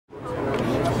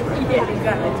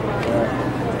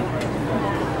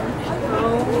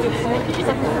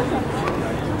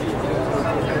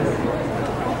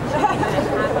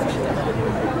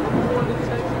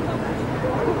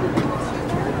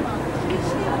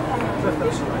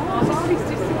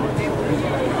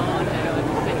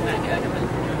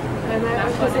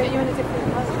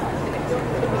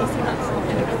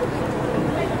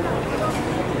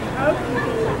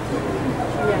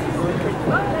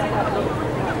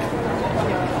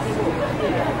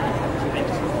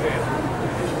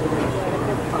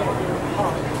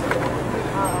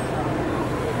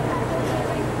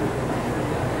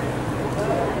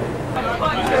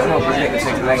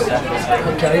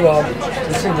Okay, well,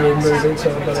 considering moving,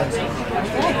 so I'm gonna...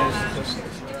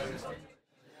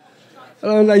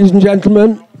 Hello, ladies and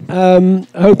gentlemen. I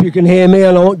hope you can hear me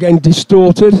and I'm not getting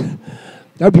distorted.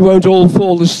 I hope you won't all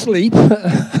fall asleep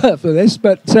for this,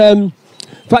 but in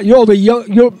fact,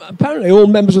 you're apparently all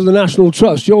members of the National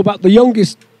Trust. You're about the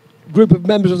youngest group of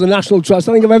members of the National Trust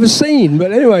I think I've ever seen,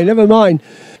 but anyway, never mind.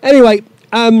 Anyway,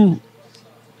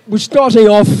 we're starting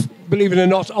off, believe it or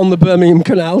not, on the Birmingham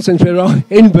Canal, since we're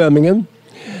in Birmingham.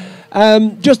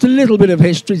 Just a little bit of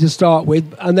history to start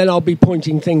with, and then I'll be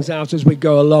pointing things out as we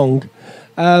go along.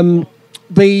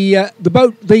 The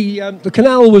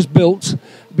canal was built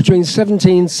between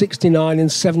 1769 and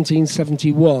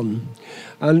 1771,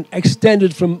 and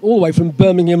extended all the way from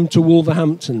Birmingham to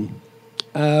Wolverhampton,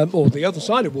 or the other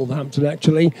side of Wolverhampton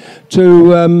actually,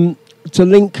 to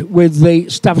link with the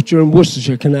Staffordshire and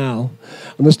Worcestershire Canal.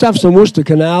 And the Staffordshire and Worcester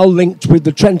Canal linked with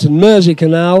the Trent and Mersey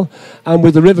Canal and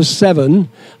with the River Severn.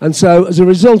 And so as a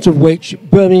result of which,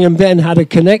 Birmingham then had a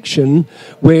connection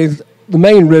with the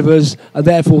main rivers and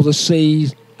therefore the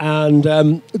seas, and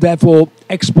therefore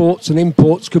exports and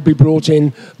imports could be brought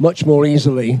in much more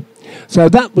easily. So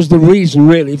that was the reason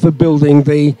really for building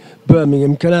the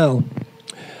Birmingham Canal.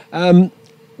 But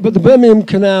the Birmingham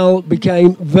Canal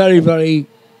became very, very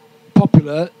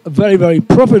popular, very, very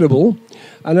profitable,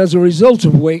 and as a result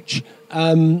of which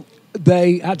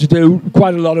they had to do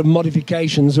quite a lot of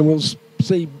modifications, and we'll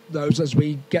see those as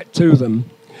we get to them.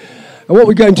 And what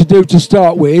we're going to do to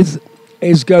start with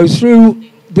is go through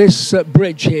this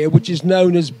bridge here, which is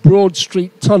known as Broad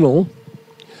Street Tunnel.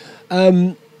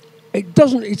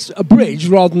 It's a bridge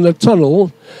rather than a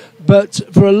tunnel, but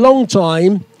for a long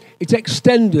time it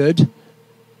extended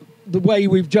the way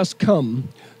we've just come.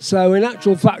 So in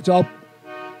actual fact, I'll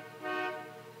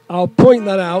point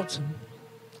that out.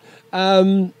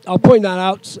 I'll point that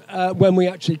out when we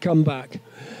actually come back.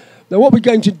 Now, what we're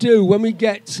going to do when we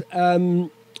get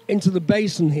into the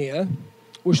basin here,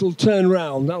 we shall turn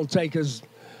round. That'll take us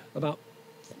about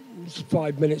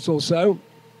 5 minutes or so,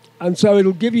 and so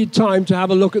it'll give you time to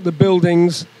have a look at the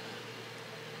buildings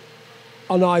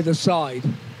on either side.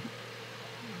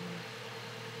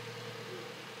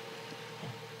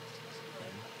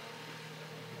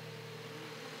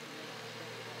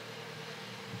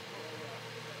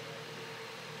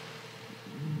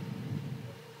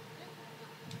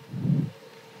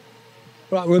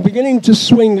 Right, we're beginning to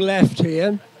swing left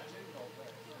here.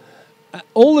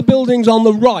 All the buildings on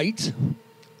the right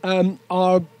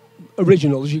are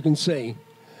original, as you can see.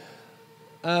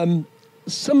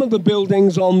 Some of the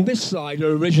buildings on this side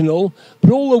are original,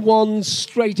 but all the ones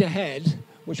straight ahead,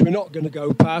 which we're not going to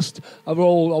go past, are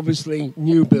all obviously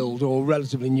new build or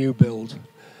relatively new build,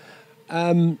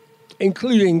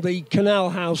 including the Canal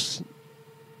House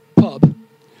pub,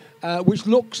 which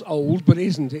looks old but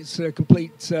isn't. It's a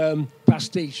complete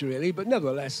pastiche, really, but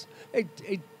nevertheless, it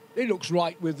looks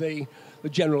right with the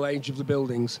general age of the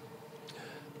buildings.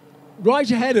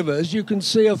 Right ahead of us, you can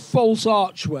see a false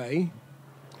archway,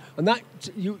 and that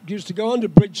used to go under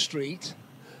Bridge Street.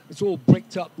 It's all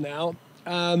bricked up now,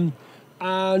 and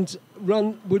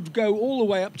would go all the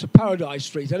way up to Paradise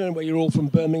Street. I don't know where you're all from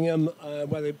Birmingham,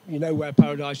 whether you know where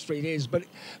Paradise Street is, but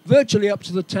virtually up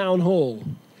to the town hall.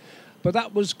 But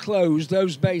that was closed.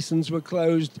 Those basins were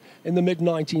closed in the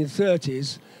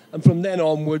mid-1930s, and from then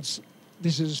onwards,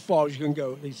 this is as far as you can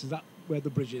go, at least, is that where the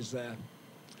bridge is there.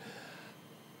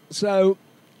 So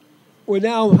we're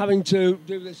now having to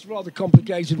do this rather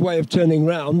complicated way of turning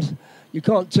round. You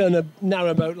can't turn a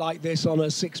narrowboat like this on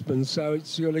a sixpence, so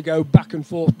it's going to go back and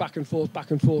forth, back and forth, back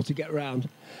and forth to get round.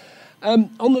 On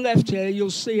the left here,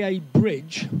 you'll see a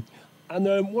bridge, and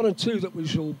there are one or two that we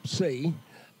shall see.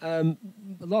 A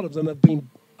lot of them have been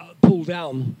pulled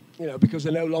down, because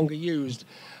they're no longer used.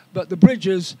 But the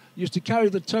bridges used to carry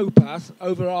the towpath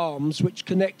over arms which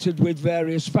connected with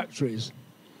various factories.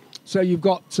 So you've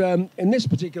got, in this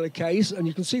particular case, and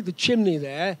you can see the chimney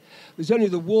there, there's only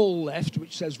the wall left,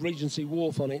 which says Regency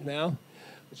Wharf on it now,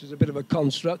 which is a bit of a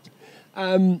construct.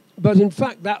 But in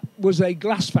fact, that was a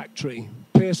glass factory,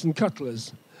 Pearson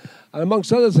Cutlers. And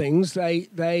amongst other things,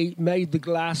 they made the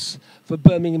glass for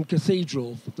Birmingham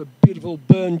Cathedral, the beautiful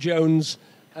Burne-Jones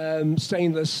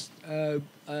stained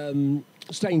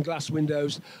glass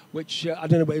windows, which I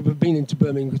don't know whether you've been into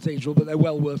Birmingham Cathedral, but they're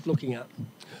well worth looking at.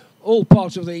 All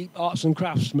part of the arts and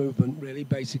crafts movement, really,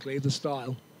 basically, the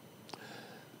style.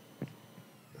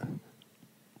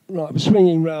 Right, we're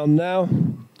swinging round now.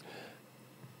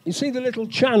 You see the little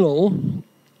channel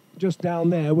just down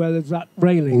there where there's that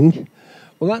railing?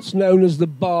 Well, that's known as the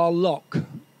bar lock.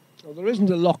 Well, there isn't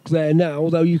a lock there now,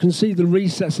 although you can see the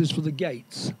recesses for the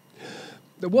gates.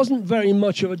 There wasn't very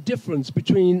much of a difference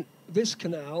between this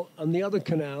canal and the other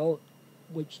canal,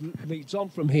 which leads on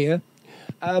from here.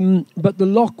 But the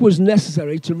lock was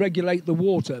necessary to regulate the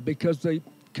water because the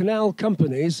canal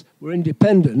companies were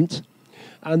independent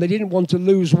and they didn't want to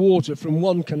lose water from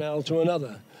one canal to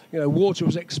another. You know, water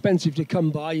was expensive to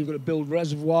come by. You've got to build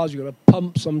reservoirs, you've got to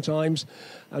pump sometimes,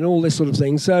 and all this sort of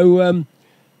thing. So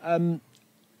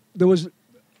there was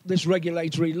this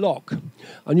regulatory lock.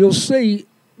 And you'll see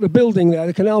the building there,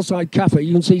 the Canalside Cafe,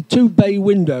 you can see two bay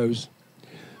windows.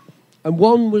 And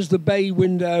one was the bay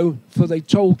window for the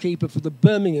tollkeeper for the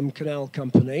Birmingham Canal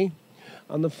Company,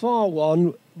 and the far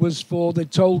one was for the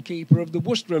tollkeeper of the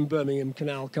Worcester and Birmingham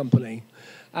Canal Company.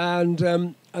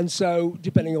 And so,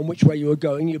 depending on which way you were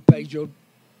going, you paid your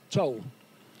toll.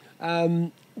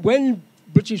 When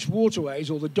British Waterways,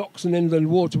 or the Docks and Inland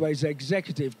Waterways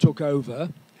Executive, took over,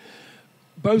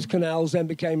 both canals then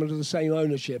became under the same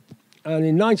ownership. And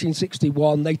in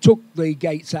 1961, they took the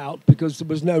gates out because there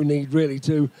was no need really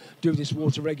to do this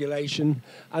water regulation,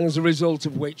 and as a result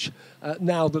of which,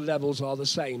 now the levels are the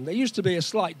same. There used to be a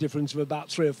slight difference of about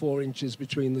 3 or 4 inches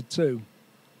between the two.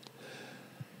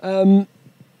 On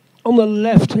the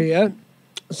left here,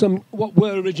 some what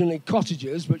were originally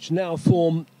cottages, which now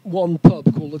form one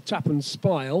pub called the Tap and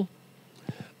Spile.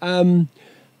 The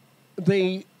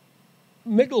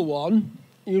middle one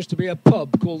used to be a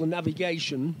pub called the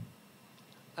Navigation,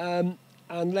 and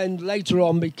then later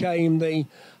on became the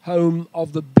home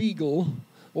of the Beagle,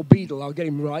 or Beadle, I'll get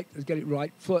it right,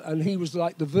 and he was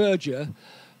like the verger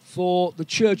for the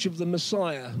Church of the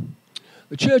Messiah.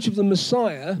 The Church of the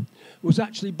Messiah was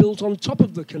actually built on top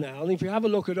of the canal. And if you have a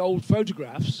look at old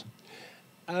photographs,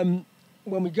 when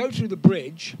we go through the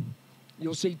bridge,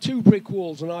 you'll see 2 brick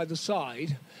walls on either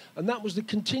side, and that was the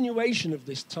continuation of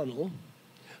this tunnel.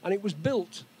 And it was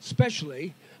built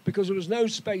specially because there was no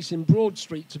space in Broad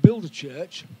Street to build a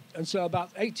church, and so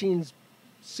about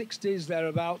 1860s,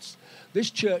 thereabouts,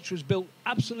 this church was built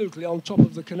absolutely on top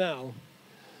of the canal.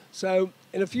 So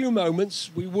in a few moments,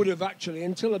 we would have actually,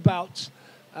 until about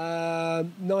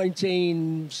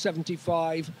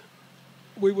 1975,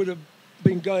 we would have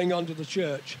been going under the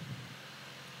church.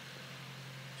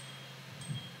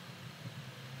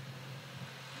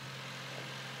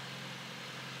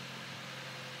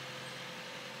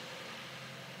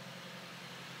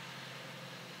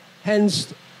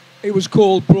 Hence, it was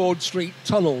called Broad Street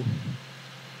Tunnel.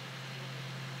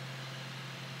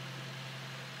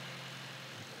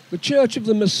 The Church of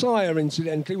the Messiah,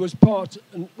 incidentally, was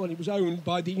it was owned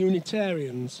by the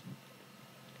Unitarians,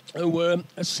 who were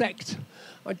a sect.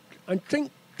 I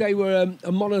think they were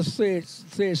a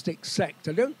monotheistic sect.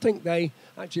 I don't think they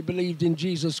actually believed in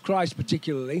Jesus Christ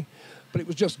particularly, but it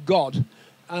was just God.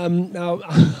 Now,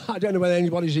 I don't know whether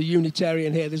anybody's a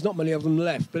Unitarian here. There's not many of them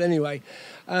left. But anyway,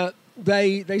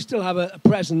 they still have a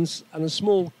presence and a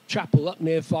small chapel up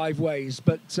near Five Ways.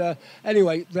 But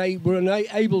anyway, they were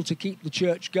unable to keep the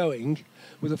church going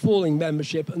with a falling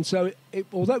membership. And so,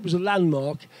 although it was a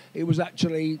landmark, it was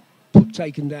actually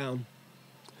taken down.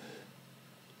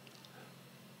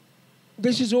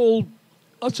 This is all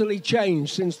utterly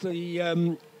changed since the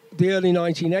early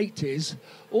 1980s.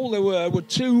 All there were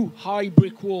 2 high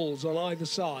brick walls on either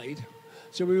side.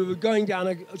 So we were going down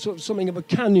a sort of something of a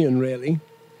canyon, really.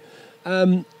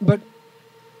 But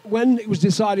when it was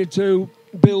decided to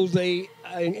build the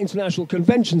International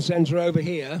Convention Centre over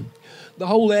here, the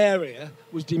whole area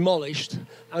was demolished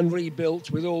and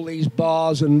rebuilt with all these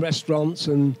bars and restaurants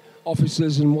and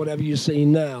offices and whatever you see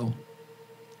now.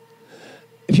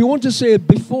 If you want to see a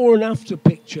before and after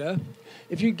picture,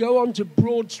 if you go onto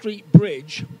Broad Street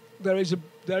Bridge, there is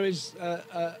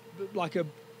like a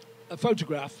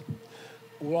photograph,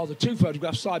 or rather 2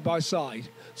 photographs side by side.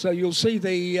 So you'll see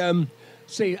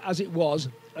see as it was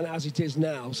and as it is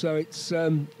now. So it's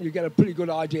you get a pretty good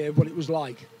idea of what it was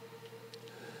like.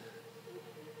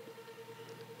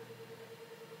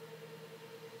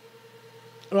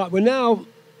 All right, we're now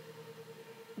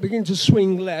beginning to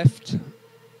swing left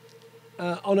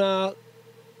on our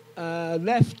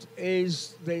left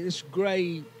is this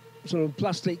grey sort of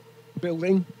plastic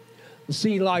building, the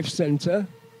Sea Life Centre,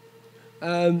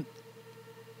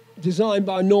 designed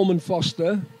by Norman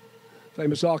Foster,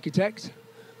 famous architect.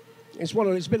 It's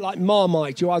a bit like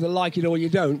Marmite. You either like it or you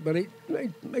don't, but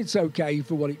it's okay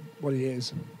for what it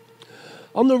is.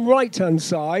 On the right-hand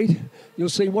side, you'll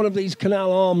see one of these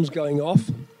canal arms going off.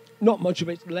 Not much of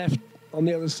it left on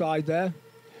the other side there.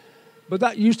 But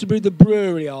that used to be the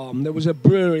brewery arm. There was a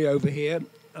brewery over here,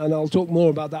 and I'll talk more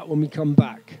about that when we come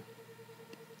back.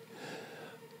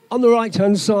 On the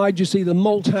right-hand side, you see the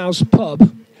Malt House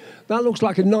pub. That looks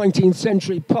like a 19th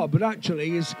century pub, but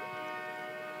actually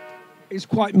is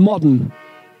quite modern.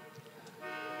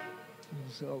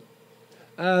 So,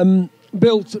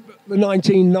 built the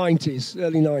 1990s,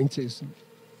 early 90s.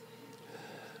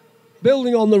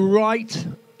 Building on the right,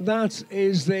 that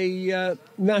is the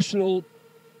National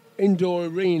Indoor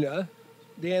Arena,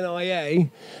 the NIA.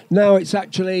 Now it's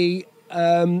actually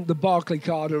the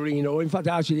Barclaycard Arena, or in fact,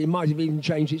 actually, it might have even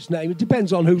changed its name. It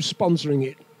depends on who's sponsoring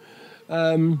it.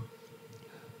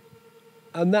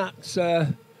 And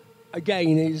that,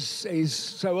 again, is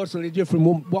so utterly different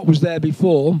from what was there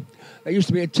before. There used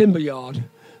to be a timber yard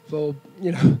for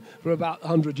about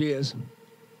 100 years.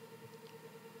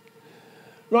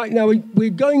 Right, now we're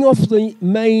going off the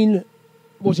main,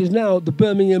 what is now the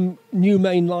Birmingham New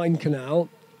Main Line Canal,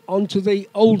 onto the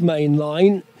old main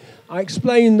line. I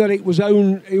explained that it was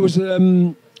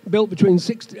built between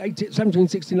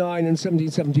 1769 and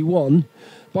 1771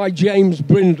 by James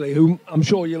Brindley, whom I'm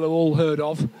sure you'll have all heard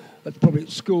of, that's probably at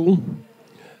school.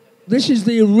 This is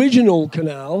the original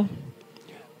canal,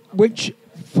 which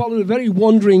followed a very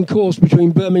wandering course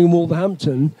between Birmingham and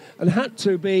Wolverhampton and had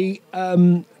to be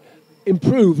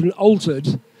improved and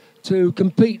altered to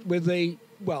compete with the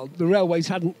railways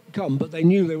hadn't come, but they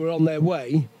knew they were on their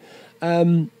way.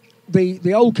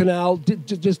 The old canal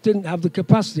just didn't have the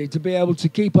capacity to be able to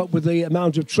keep up with the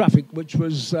amount of traffic which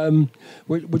was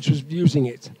using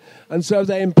it. And so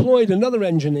they employed another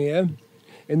engineer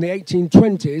in the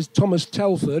 1820s, Thomas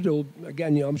Telford, or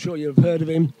again, I'm sure you've heard of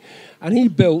him, and he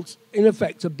built, in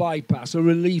effect, a bypass, a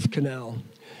relief canal.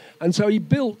 And so he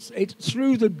built it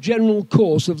through the general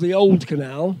course of the old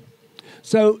canal.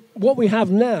 So what we have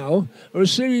now are a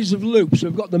series of loops.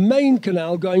 We've got the main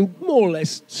canal going more or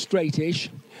less straightish,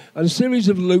 and a series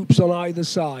of loops on either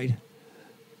side.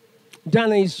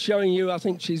 Danny's showing you, I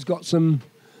think she's got some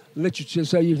literature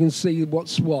so you can see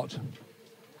what's what.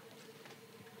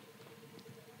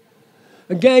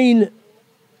 Again,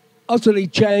 utterly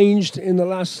changed in the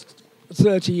last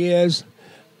 30 years.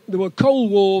 There were coal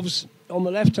wharves on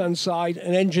the left-hand side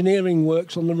and engineering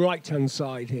works on the right-hand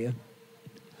side here.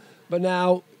 But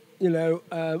now,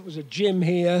 there's a gym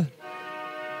here,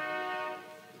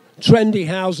 trendy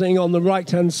housing on the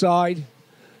right-hand side.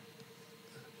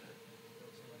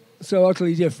 So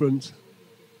utterly different.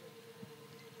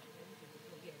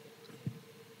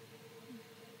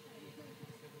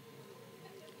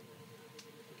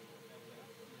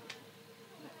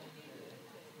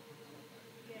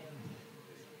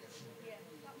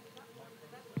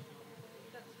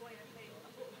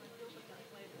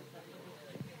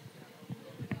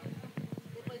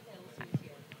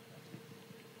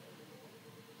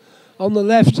 On the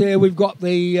left here, we've got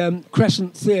the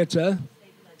Crescent Theatre,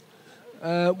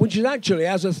 which is actually,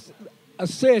 as a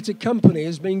theatre company,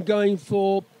 has been going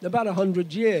for about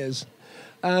 100 years.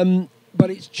 But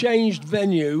it's changed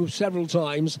venue several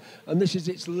times, and this is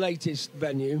its latest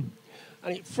venue.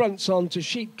 And it fronts onto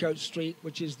Sheepcote Street,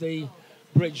 which is the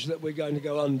bridge that we're going to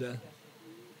go under.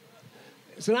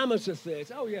 It's an amateur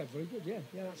theatre. Oh, yeah, very good,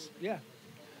 yeah.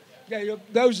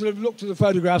 Those that have looked at the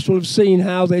photographs will have seen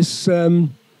how this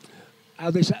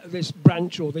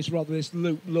branch, or this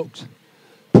loop looked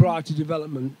prior to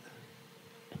development.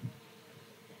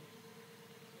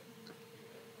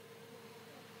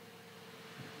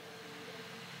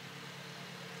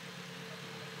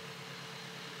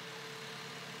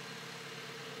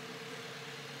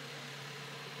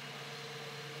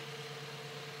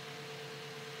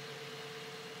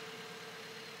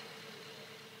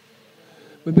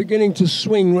 We're beginning to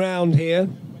swing round here.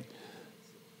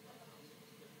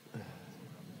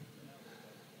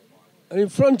 And in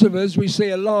front of us, we see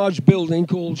a large building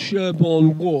called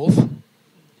Sherborne Wharf.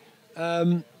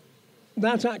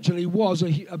 That actually was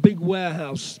a big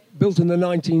warehouse built in the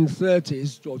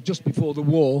 1930s, or just before the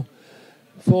war,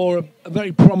 for a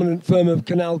very prominent firm of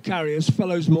canal carriers,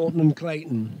 Fellows, Morton and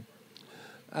Clayton.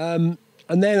 And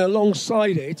then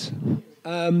alongside it,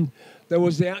 there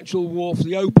was the actual wharf,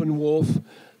 the open wharf,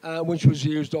 which was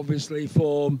used obviously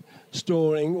for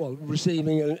storing, well,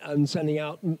 receiving and sending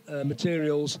out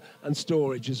materials and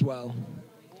storage as well.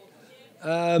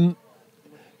 The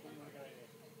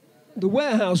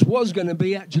warehouse was going to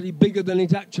be actually bigger than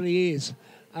it actually is.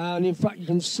 And in fact, you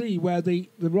can see where the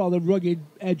rather rugged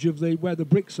edge of where the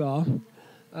bricks are.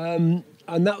 And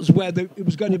that was where it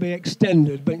was going to be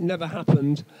extended, but it never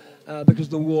happened because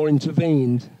the war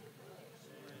intervened.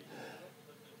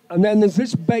 And then there's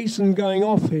this basin going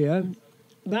off here.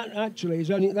 That actually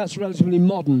that's relatively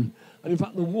modern. And in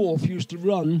fact, the wharf used to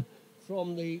run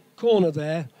from the corner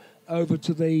there over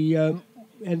to the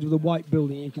end of the white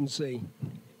building you can see.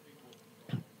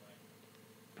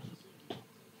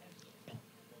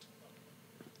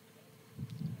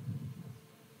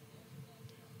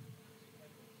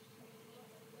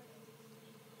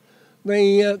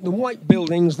 The white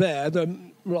buildings there, the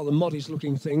rather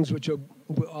modest-looking things, which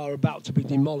are about to be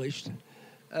demolished,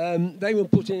 they were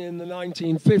put in the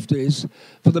 1950s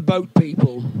for the boat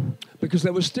people, because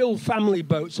there were still family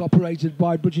boats operated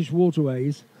by British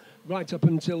Waterways right up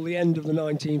until the end of the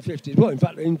 1950s. Well, in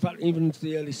fact, even into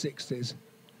the early 60s.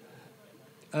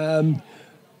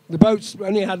 The boats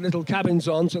only had little cabins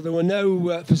on, so there were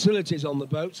no facilities on the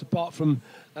boats apart from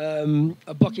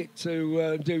a bucket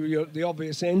to do the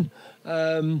obvious in,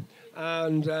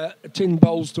 and tin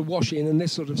bowls to wash in and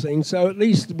this sort of thing. So at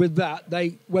least with that,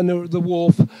 when they were at the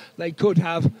wharf, they could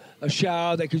have a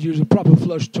shower, they could use a proper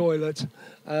flush toilet,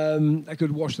 they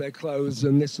could wash their clothes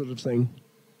and this sort of thing.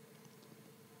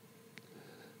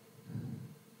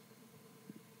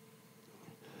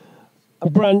 A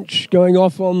branch going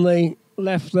off on the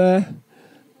left there,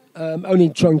 only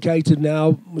truncated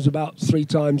now, was about 3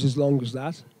 times as long as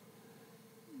that.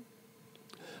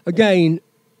 Again,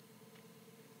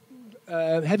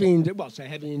 heavy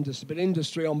industry, but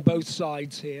industry on both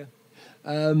sides here,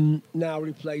 now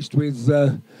replaced with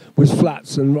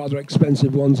flats, and rather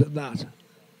expensive ones at that.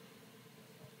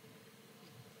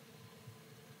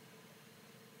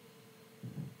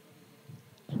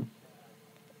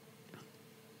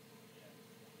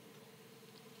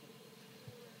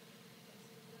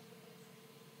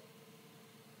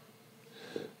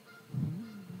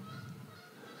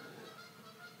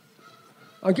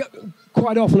 I get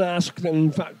quite often asked, and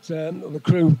in fact, the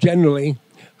crew generally,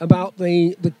 about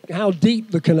how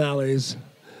deep the canal is.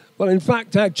 Well, in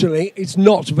fact, actually, it's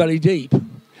not very deep.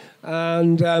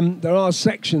 And there are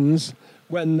sections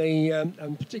when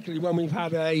and particularly when we've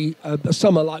had a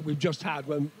summer like we've just had,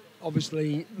 when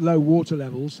obviously low water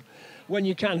levels, when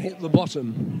you can hit the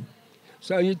bottom.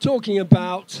 So you're talking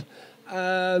about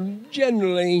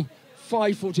generally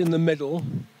 5 foot in the middle,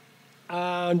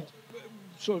 and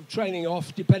sort of trailing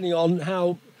off depending on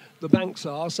how the banks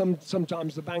are.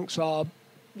 Sometimes the banks are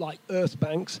like earth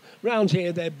banks. Round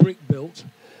here they're brick built,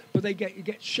 but you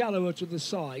get shallower to the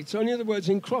side. So in other words,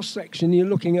 in cross section you're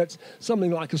looking at something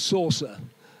like a saucer,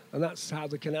 and that's how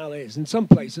the canal is. In some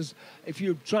places, if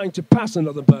you're trying to pass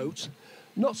another boat,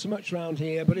 not so much round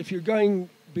here, but if you're going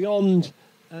beyond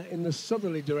in the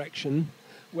southerly direction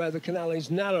where the canal is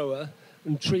narrower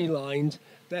and tree lined,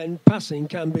 then passing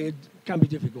can be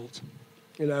difficult.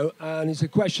 You know, and it's a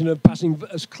question of passing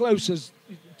as close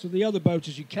to the other boat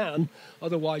as you can,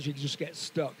 otherwise you just get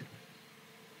stuck.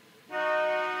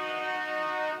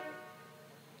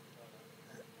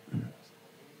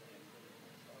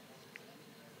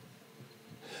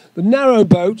 The narrow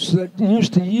boats that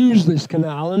used to use this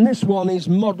canal, and this one is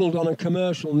modelled on a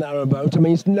commercial narrowboat. I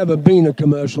mean, it's never been a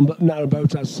commercial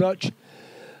narrowboat as such.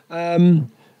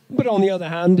 But on the other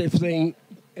hand,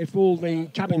 if all the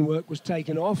cabin work was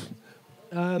taken off,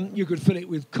 you could fill it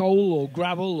with coal or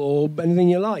gravel or anything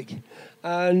you like.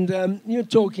 And you're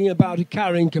talking about a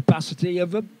carrying capacity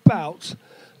of about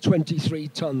 23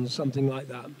 tons, something like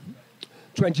that.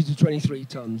 20 to 23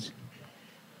 tons.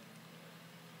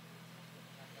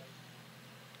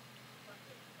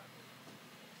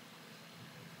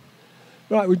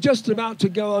 Right, we're just about to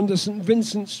go under St.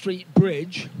 Vincent Street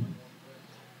Bridge.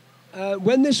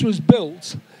 When this was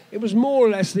built, it was more or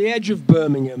less the edge of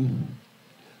Birmingham.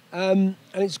 And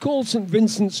it's called St.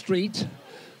 Vincent Street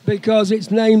because it's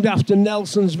named after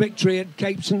Nelson's victory at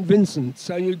Cape St. Vincent.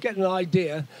 So you get an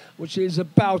idea, which is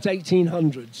about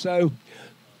 1800. So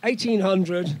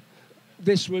 1800,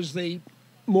 this was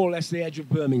more or less the edge of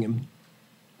Birmingham.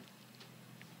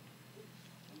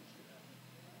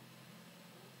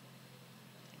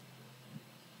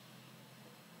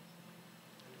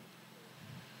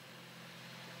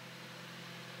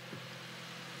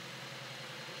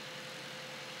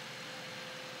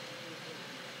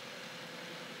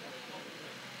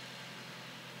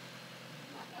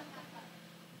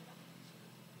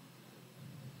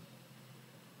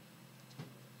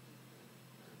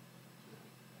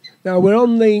 Now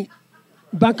we're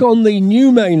back on the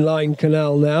new main line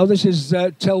canal now. This is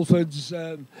Telford's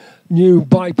new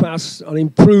bypass, an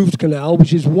improved canal,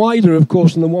 which is wider, of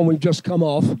course, than the one we've just come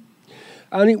off.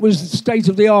 And it was state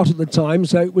of the art at the time,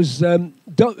 so it was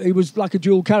like a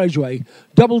dual carriageway,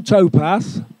 double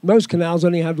towpath. Most canals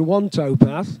only had one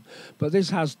towpath, but this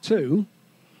has two.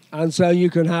 And so you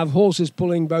can have horses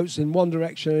pulling boats in one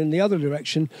direction and in the other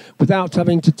direction without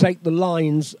having to take the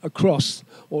lines across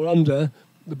or under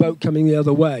the boat coming the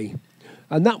other way.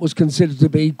 And that was considered to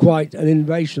be quite an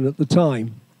innovation at the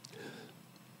time.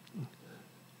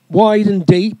 Wide and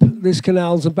deep, this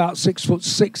canal's about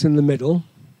 6'6" in the middle,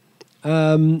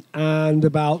 and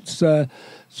about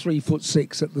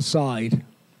 3'6" at the side.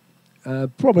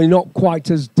 Probably not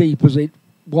quite as deep as it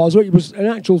was. It was, in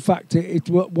actual fact, it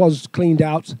was cleaned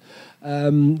out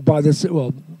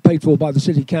paid for by the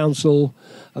city council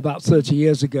about 30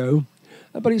 years ago.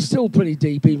 But it's still pretty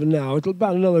deep even now.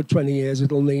 About another 20 years,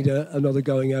 it'll need another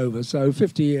going over. So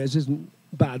 50 years isn't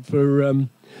bad for a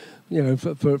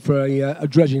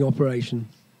dredging operation.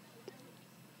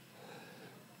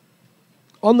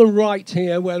 On the right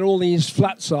here, where all these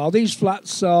flats are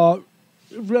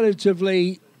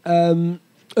relatively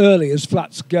early as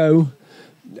flats go,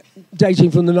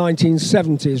 dating from the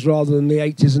 1970s rather than the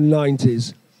 80s and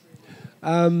 90s.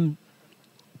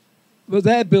 But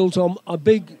they're built on a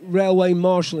big railway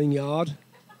marshalling yard,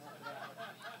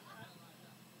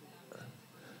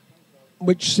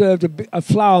 which served a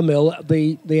flour mill at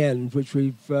the end, which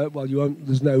that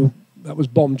was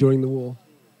bombed during the war.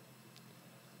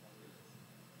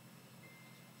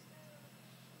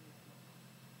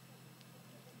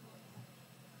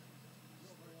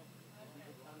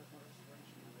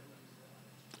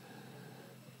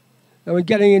 Now we're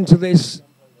getting into this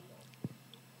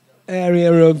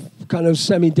area of kind of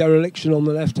semi-dereliction on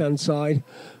the left-hand side.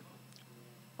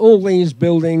 All these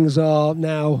buildings are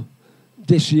now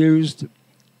disused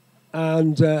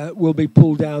and will be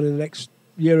pulled down in the next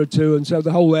year or two, and so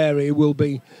the whole area will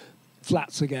be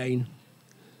flats again.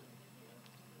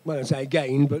 Well, I say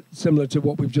again, but similar to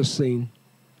what we've just seen.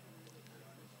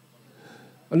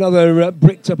 Another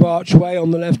bricked-up archway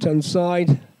on the left-hand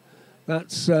side.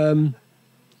 That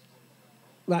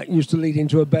used to lead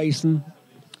into a basin.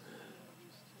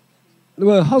 There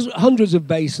were hundreds of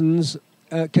basins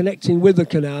connecting with the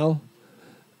canal.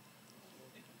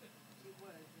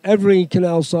 Every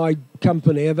canal side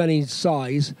company of any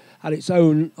size had its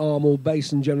own arm or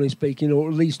basin, generally speaking, or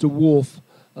at least a wharf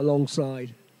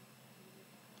alongside.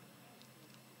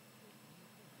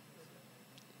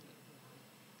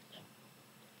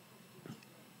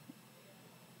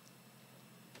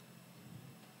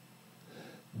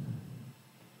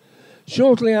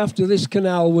 Shortly after this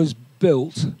canal was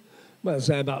built, well, I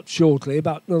say about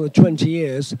another 20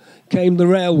 years, came the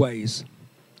railways.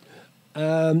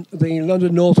 The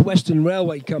London North Western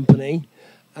Railway Company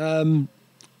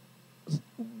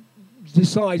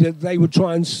decided they would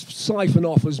try and siphon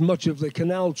off as much of the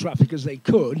canal traffic as they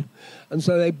could, and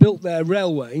so they built their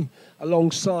railway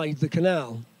alongside the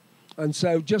canal. And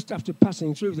so just after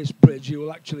passing through this bridge, you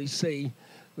will actually see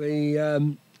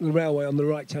the railway on the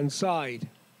right-hand side.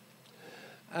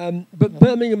 But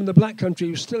Birmingham and the Black Country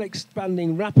was still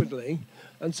expanding rapidly,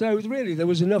 and so really there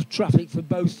was enough traffic for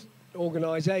both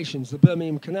organisations, the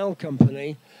Birmingham Canal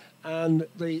Company and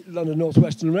the London North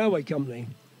Western Railway Company.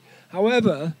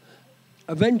 However,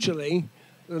 eventually,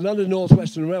 the London North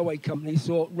Western Railway Company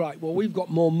thought, right, well, we've got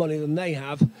more money than they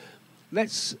have.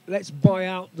 Let's buy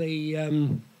out the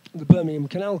Birmingham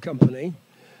Canal Company.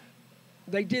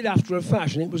 They did after a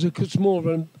fashion. It was more of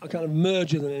a kind of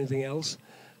merger than anything else.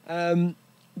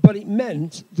 But it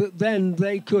meant that then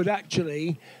they could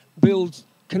actually build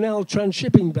canal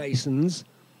transshipping basins.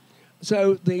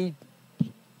 So the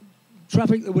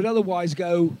traffic that would otherwise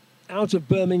go out of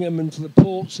Birmingham into the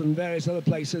ports and various other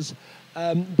places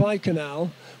by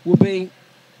canal will be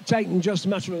taken just a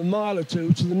matter of a mile or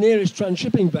two to the nearest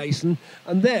transshipping basin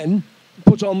and then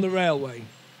put on the railway.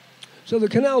 So the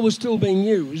canal was still being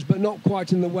used, but not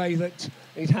quite in the way that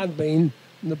it had been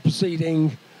in the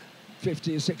preceding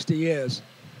 50 or 60 years.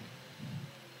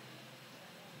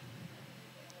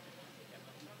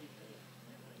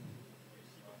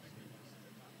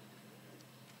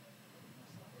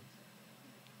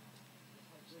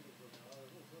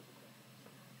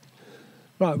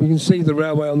 Right, we can see the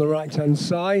railway on the right-hand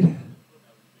side.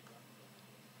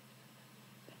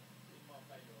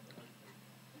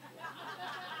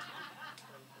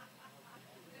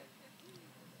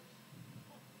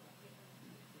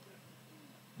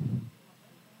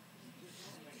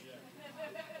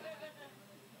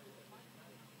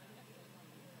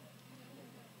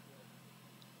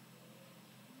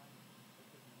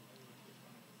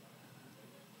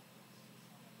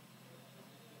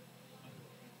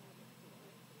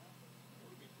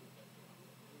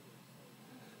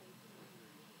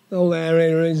 The whole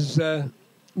area is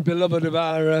beloved of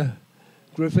our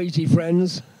graffiti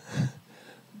friends.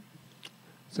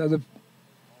 So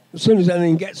as soon as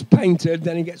anything gets painted,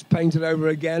 then it gets painted over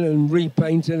again and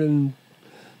repainted, and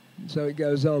so it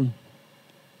goes on.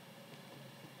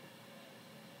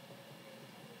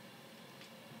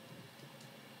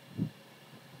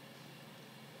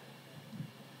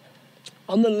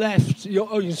 On the left,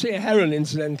 you see a heron,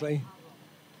 incidentally.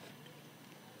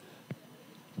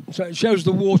 So it shows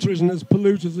the water isn't as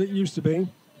polluted as it used to be.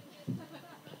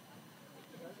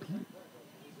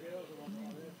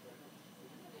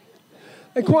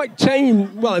 They're quite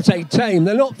tame. Well, I'd say tame.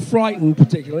 They're not frightened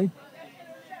particularly.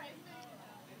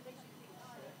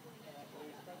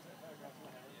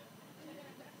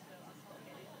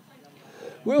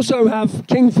 We also have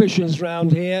kingfishers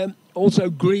around here, also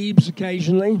grebes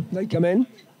occasionally. They come in.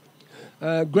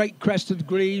 Great crested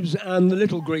grebes and the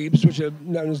little grebes, which are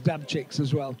known as dabchicks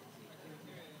as well.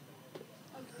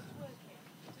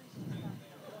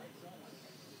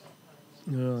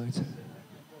 Right.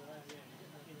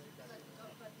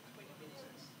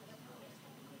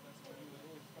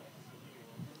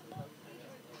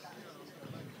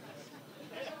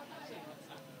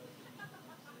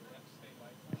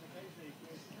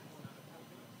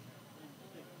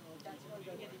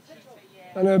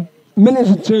 And a minute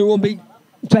or two we'll be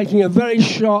taking a very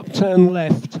sharp turn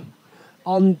left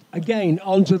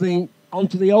onto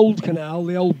the old canal,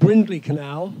 the old Brindley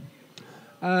Canal,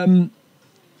 and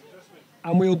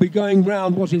we'll be going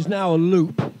round what is now a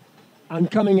loop and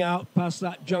coming out past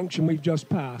that junction we've just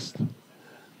passed.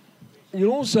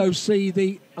 You'll also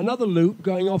see another loop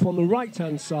going off on the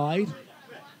right-hand side.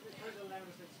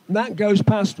 That goes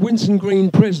past Winson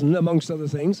Green Prison, amongst other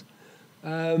things.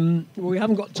 We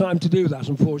haven't got time to do that,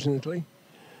 unfortunately,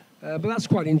 but that's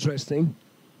quite interesting.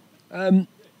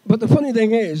 But the funny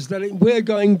thing is that we're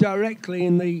going directly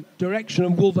in the direction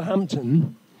of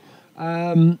Wolverhampton,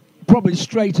 probably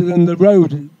straighter than the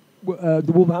road,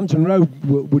 the Wolverhampton Road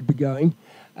would be going.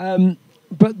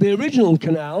 But the original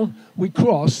canal we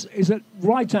cross is at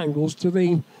right angles to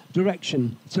the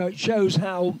direction, so it shows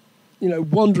how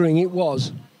wandering it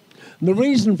was. And the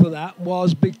reason for that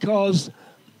was because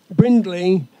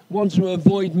Brindley wants to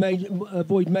avoid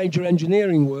major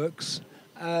engineering works,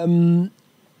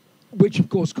 which of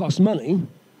course cost money,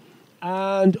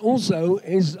 and also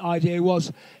his idea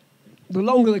was the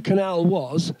longer the canal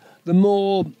was, the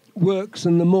more works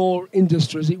and the more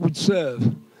industries it would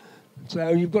serve. So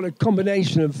you've got a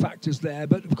combination of factors there,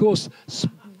 but of course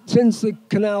since the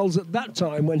canals at that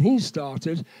time when he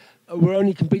started were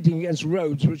only competing against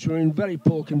roads which were in very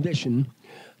poor condition,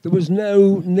 there was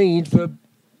no need for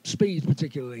speed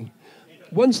particularly.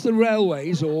 Once the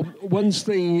railways or once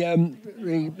the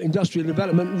industrial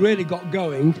development really got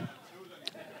going,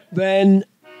 then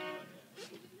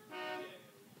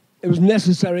it was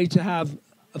necessary to have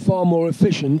a far more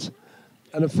efficient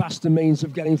and a faster means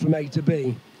of getting from A to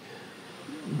B.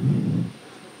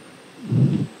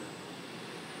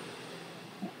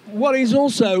 What is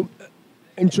also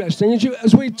interesting is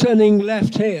as we're turning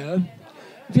left here,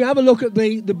 if you have a look at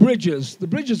the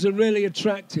bridges are really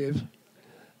attractive.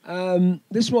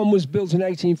 This one was built in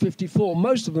 1854.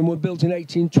 Most of them were built in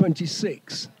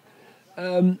 1826.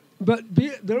 But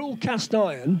they're all cast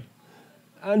iron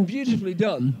and beautifully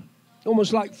done,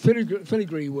 almost like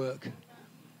filigree work.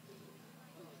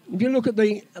 If you look at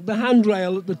the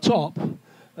handrail at the top,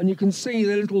 and you can see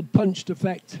the little punched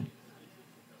effect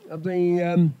of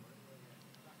the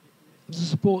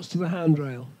supports to the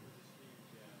handrail.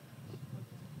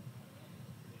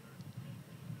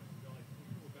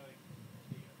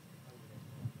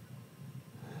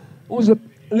 It was a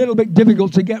little bit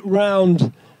difficult to get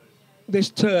round this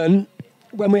turn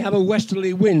when we have a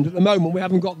westerly wind. At the moment, we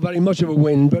haven't got very much of a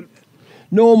wind, but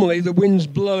normally the wind's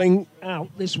blowing out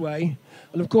this way.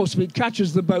 And of course, if it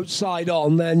catches the boat side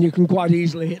on, then you can quite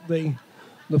easily hit the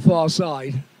far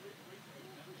side.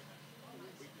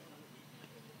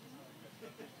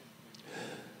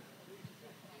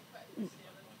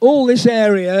 All this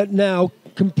area now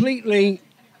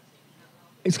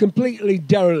it's completely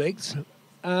derelict.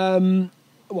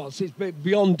 Well, it's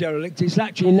beyond derelict. It's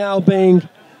actually now being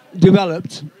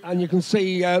developed, and you can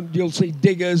see you'll see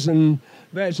diggers and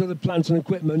various other plant and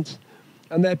equipment,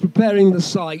 and they're preparing the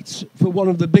site for one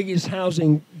of the biggest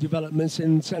housing developments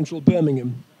in central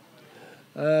Birmingham.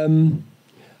 And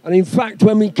in fact,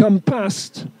 when we come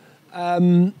past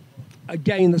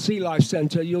again the Sea Life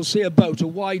Centre, you'll see a boat, a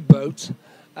wide boat.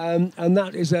 And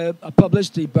that is a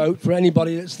publicity boat for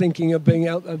anybody that's thinking of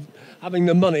having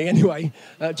the money anyway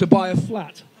to buy a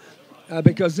flat,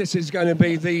 because this is going to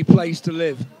be the place to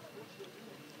live.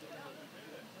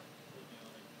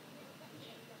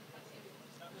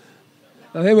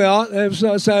 Here we are.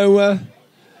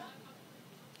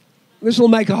 This will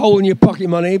make a hole in your pocket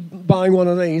money buying one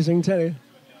of these, I can tell you.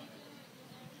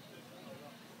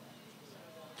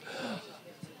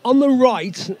 On the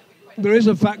right, there is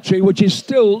a factory which is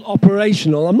still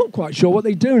operational. I'm not quite sure what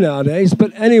they do nowadays,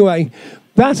 but anyway,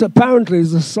 that apparently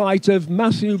is the site of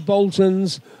Matthew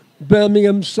Boulton's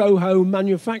Birmingham Soho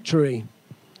manufactory.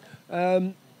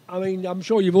 I mean, I'm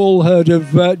sure you've all heard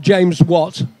of James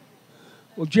Watt.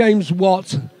 Well, James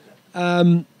Watt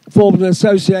formed an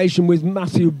association with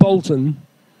Matthew Boulton.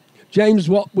 James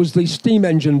Watt was the steam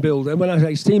engine builder. When I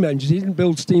say steam engines, he didn't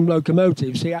build steam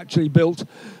locomotives. He actually built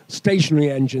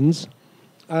stationary engines.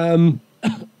 And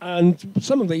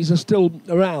some of these are still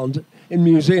around in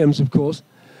museums, of course.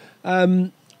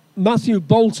 Matthew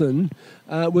Boulton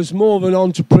was more of an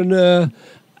entrepreneur,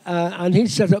 and he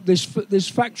set up this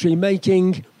factory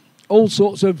making all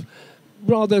sorts of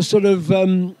rather sort of,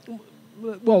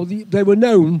 they were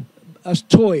known as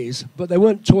toys, but they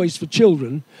weren't toys for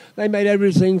children. They made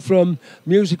everything from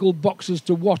musical boxes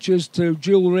to watches to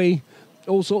jewellery,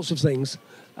 all sorts of things.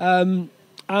 And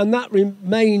that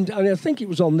remained, and I think it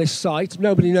was on this site,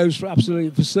 nobody knows for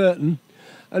certain,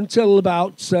 until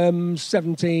about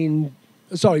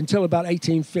until about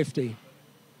 1850.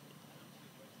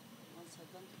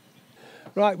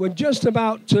 Right, we're just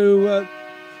about to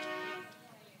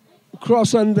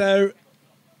cross under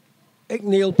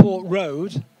Icknield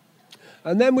Road,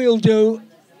 and then we'll do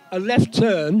a left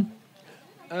turn,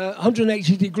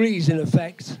 180 degrees in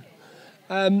effect.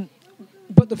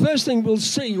 But the first thing we'll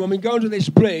see when we go under this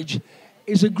bridge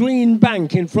is a green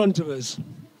bank in front of us.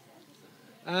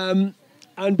 And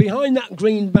behind that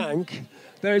green bank,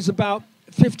 there is about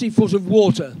 50 foot of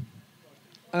water.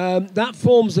 That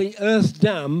forms the earth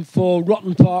dam for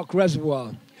Rotten Park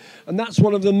Reservoir. And that's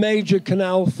one of the major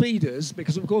canal feeders,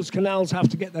 because of course canals have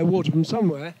to get their water from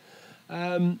somewhere,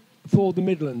 for the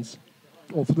Midlands,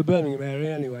 or for the Birmingham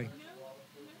area anyway.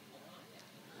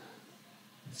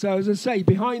 So as I say,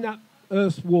 behind that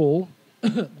earth wall,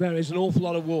 there is an awful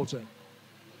lot of water.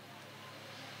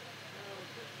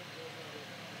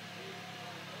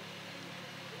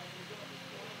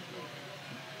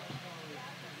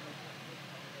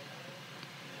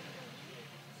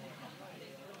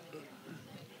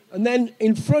 And then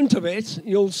in front of it,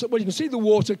 you can see the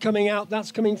water coming out.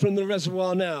 That's coming from the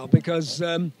reservoir now, because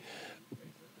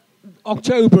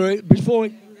October is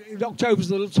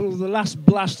the last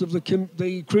blast of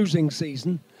the cruising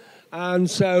season,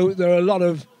 and so there are a lot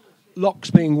of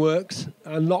locks being worked,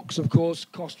 and locks, of course,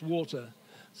 cost water.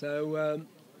 So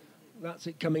that's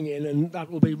it coming in, and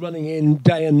that will be running in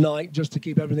day and night just to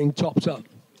keep everything topped up.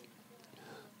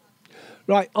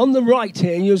 Right, on the right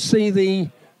here, you'll see the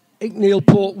Icknield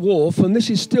Port Wharf, and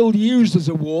this is still used as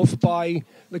a wharf by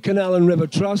the Canal and River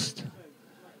Trust.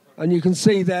 And you can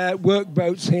see their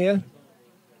workboats here.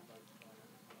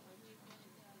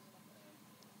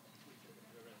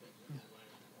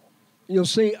 You'll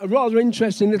see a rather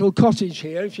interesting little cottage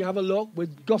here, if you have a look,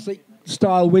 with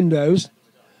Gothic-style windows.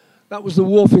 That was the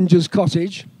Wharfinger's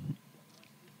cottage.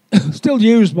 Still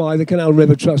used by the Canal and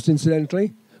River Trust,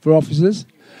 incidentally, for officers.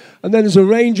 And then there's a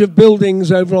range of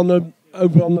buildings over on the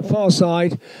far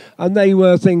side, and they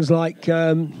were things like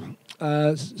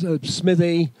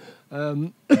smithy,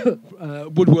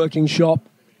 woodworking shop,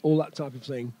 all that type of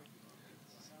thing.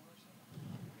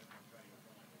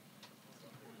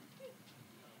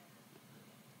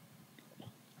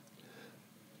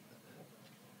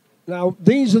 Now,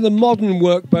 these are the modern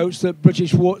workboats that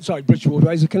British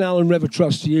Waterways, the Canal and River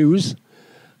Trust use.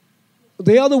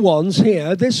 The other ones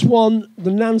here, this one,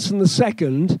 the Nansen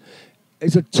II,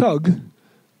 is a tug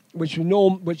which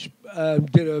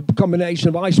did a combination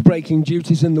of ice-breaking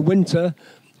duties in the winter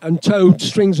and towed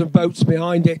strings of boats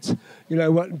behind it,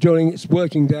 during its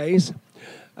working days.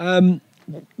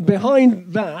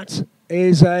 Behind that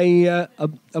is a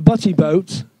butty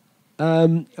boat.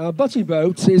 A butty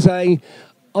boat is a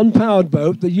unpowered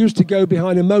boat that used to go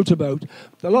behind a motorboat.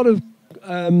 A lot of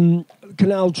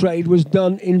canal trade was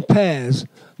done in pairs,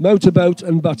 motorboat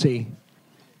and butty.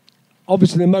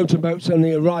 Obviously, the motorboats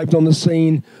only arrived on the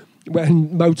scene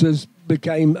when motors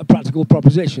became a practical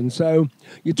proposition. So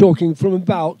you're talking from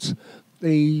about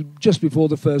just before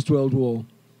the First World War.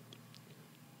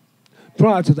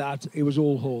 Prior to that, it was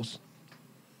all horse.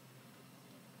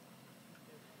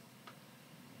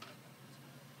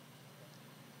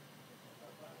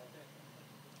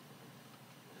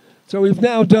 So we've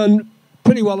now done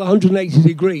pretty well 180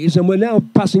 degrees, and we're now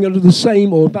passing under the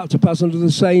same, or about to pass under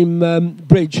the same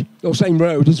bridge, or same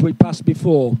road as we passed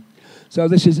before. So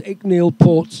this is Icknield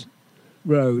Port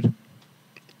Road.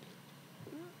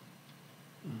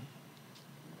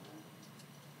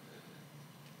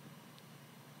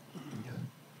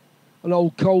 an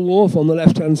old coal wharf on the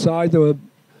left-hand side. There were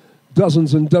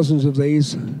dozens and dozens of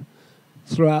these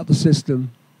throughout the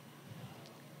system.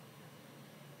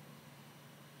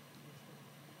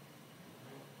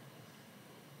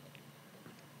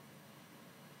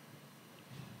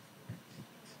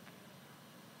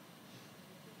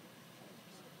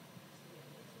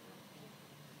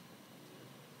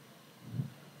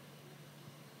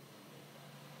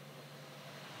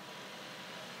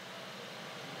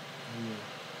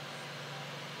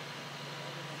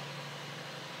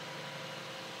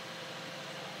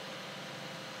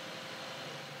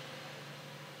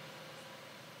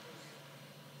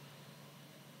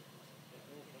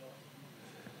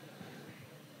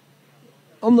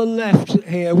 On the left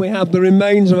here, we have the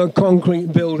remains of a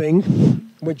concrete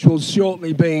building, which will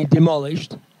shortly be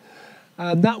demolished.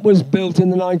 And that was built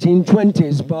in the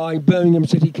 1920s by Birmingham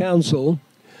City Council,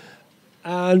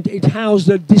 and it housed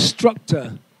a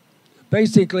destructor.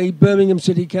 Basically, Birmingham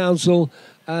City Council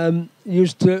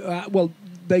used to,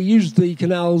 they used the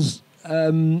canals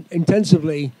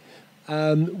intensively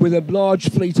with a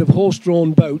large fleet of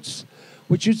horse-drawn boats,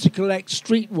 which used to collect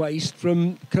street waste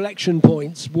from collection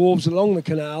points, wharves along the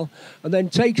canal, and then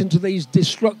taken to these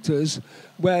destructors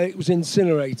where it was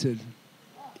incinerated.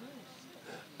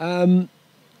 And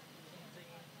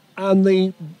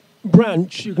the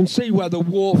branch, you can see where the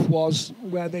wharf was,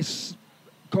 where this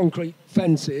concrete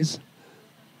fence is.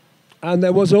 And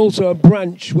there was also a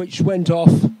branch which went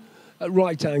off at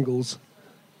right angles.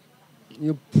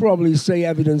 You'll probably see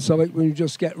evidence of it when you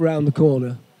just get round the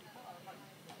corner.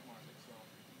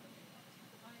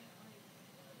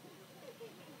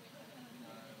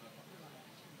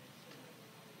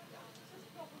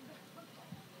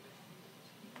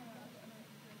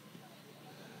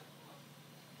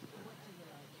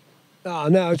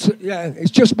 No,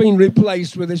 it's just been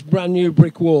replaced with this brand new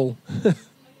brick wall.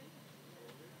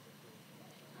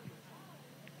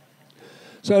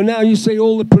 So now you see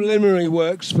all the preliminary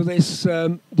works for this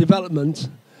development.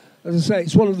 As I say,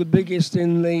 it's one of the biggest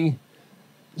in the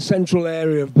central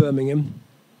area of Birmingham.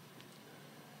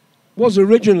 Was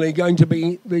originally going to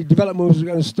be, the development was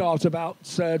going to start about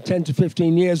 10 to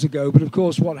 15 years ago, but of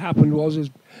course what happened was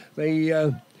of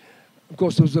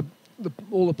course there was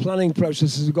all the planning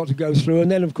processes have got to go through,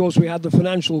 and then of course we had the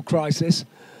financial crisis,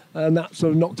 and that sort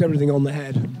of knocked everything on the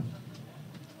head.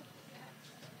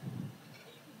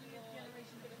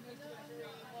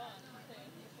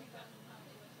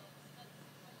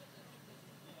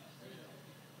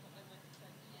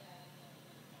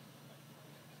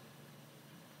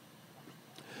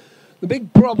 The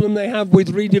big problem they have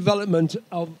with redevelopment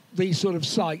of these sort of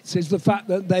sites is the fact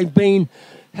that they've been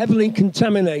heavily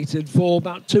contaminated for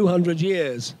about 200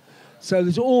 years. So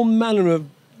there's all manner of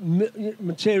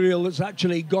material that's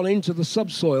actually gone into the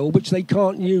subsoil, which they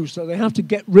can't use. So they have to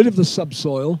get rid of the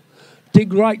subsoil,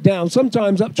 dig right down,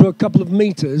 sometimes up to a couple of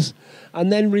meters,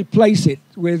 and then replace it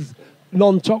with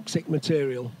non-toxic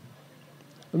material.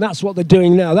 And that's what they're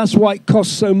doing now. That's why it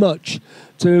costs so much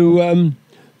to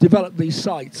develop these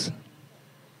sites.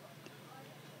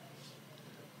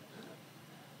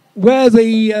 Where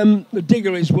the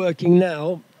digger is working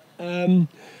now,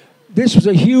 this was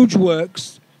a huge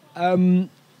works.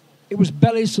 It was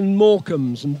Bellis and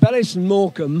Morecambe's, and Bellis and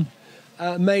Morecambe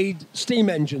made steam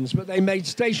engines, but they made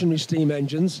stationary steam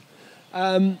engines,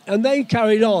 and they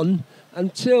carried on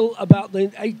until about the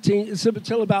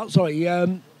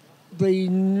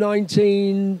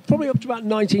probably up to about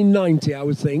 1990, I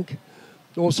would think,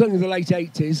 or certainly the late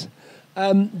 80s.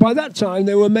 By that time,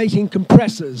 they were making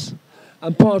compressors,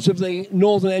 and part of the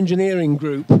Northern Engineering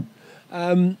Group.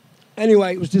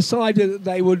 Anyway, it was decided that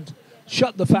they would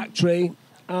shut the factory,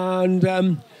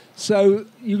 and so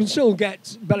you can still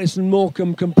get Bellis and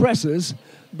Morecambe compressors,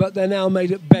 but they're now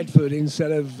made at Bedford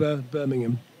instead of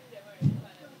Birmingham.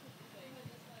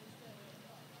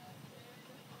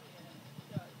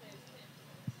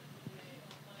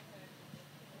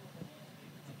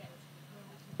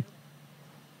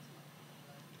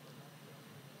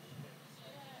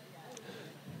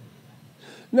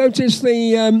 Notice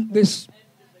this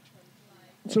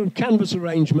sort of canvas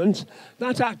arrangement.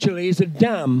 That actually is a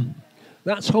dam.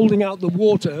 That's holding out the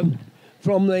water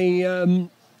from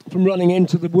running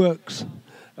into the works.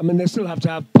 I mean, they still have to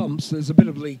have pumps. There's a bit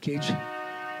of leakage.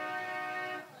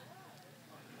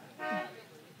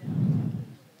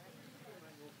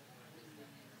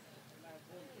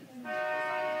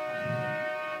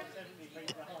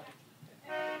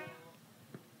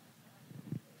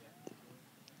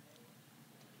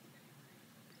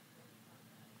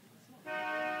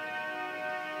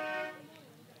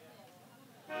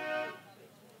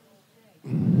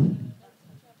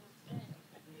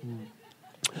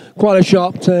 quite a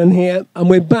sharp turn here, and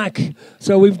we're back.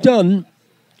 So we've done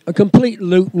a complete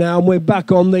loop now, and we're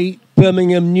back on the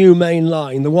Birmingham New Main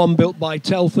Line, the one built by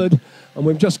Telford, and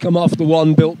we've just come off the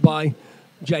one built by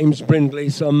James Brindley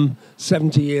some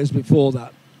 70 years before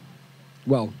that.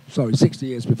 Well, sorry, 60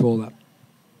 years before that.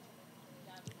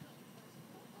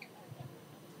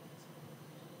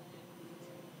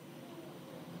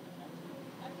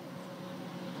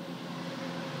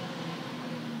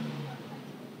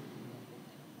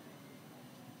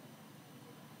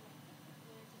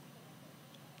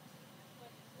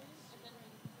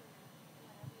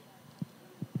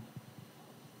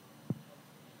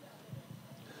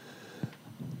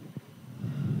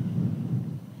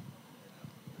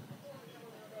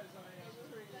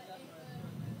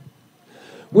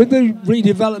 With the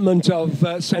redevelopment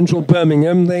of central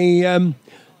Birmingham, the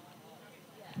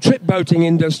trip boating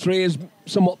industry has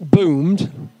somewhat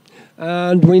boomed,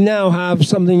 and we now have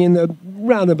something in the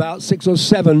round about 6 or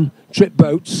 7 trip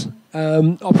boats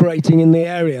operating in the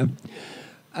area.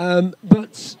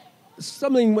 But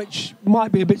something which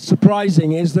might be a bit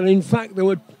surprising is that in fact there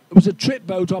was a trip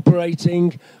boat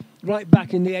operating right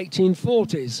back in the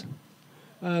 1840s,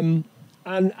 and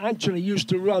actually used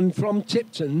to run from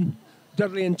Tipton,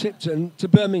 Dudley and Tipton, to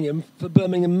Birmingham for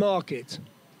Birmingham Market.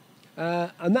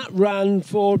 And that ran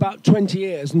for about 20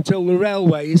 years until the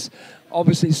railways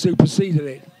obviously superseded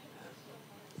it.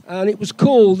 And it was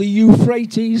called the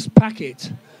Euphrates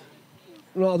Packet.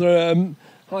 Rather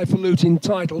highfalutin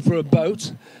title for a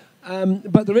boat.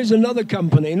 But there is another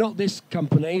company, not this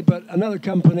company, but another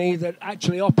company that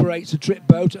actually operates a trip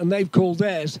boat, and they've called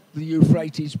theirs the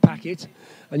Euphrates Packet,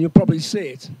 and you'll probably see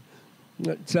it.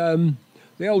 But,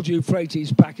 the old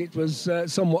Euphrates Packet was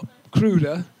somewhat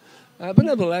cruder, but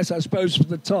nevertheless, I suppose for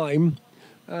the time,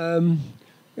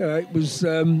 it was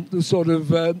the sort of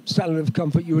standard of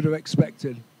comfort you would have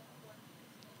expected.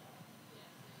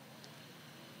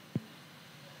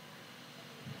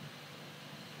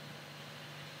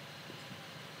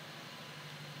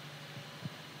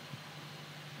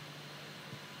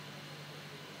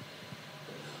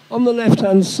 On the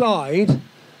left-hand side,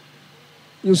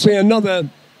 you'll see another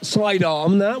side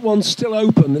arm. That one's still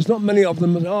open. There's not many of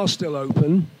them that are still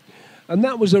open. And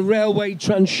that was a railway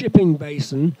transshipping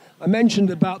basin. I mentioned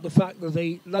about the fact that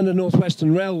the London North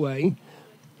Western Railway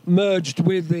merged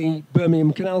with the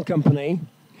Birmingham Canal Company.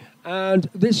 And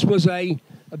this was a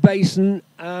basin,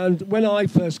 and when I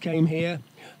first came here,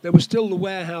 there were still the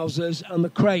warehouses and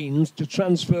the cranes to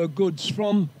transfer goods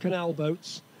from canal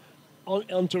boats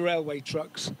onto railway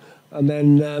trucks, and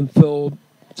then for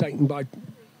taken by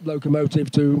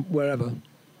locomotive to wherever.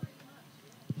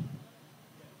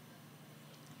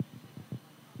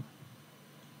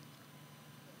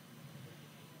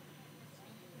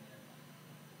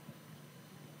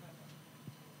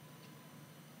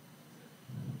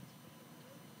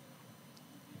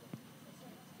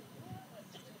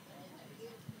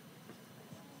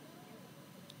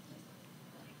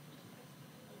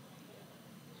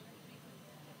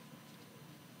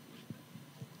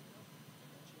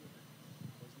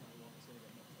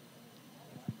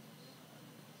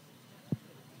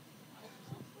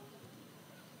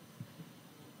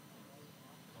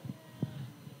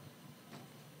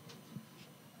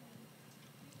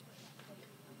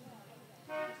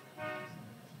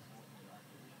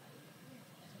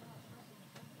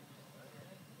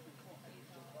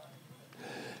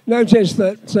 Notice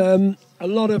that a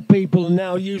lot of people are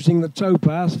now using the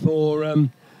towpath for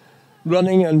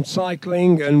running and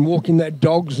cycling and walking their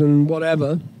dogs and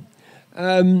whatever.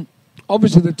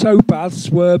 Obviously, the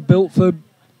towpaths were built for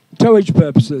towage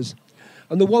purposes.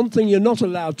 And the one thing you're not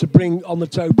allowed to bring on the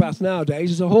towpath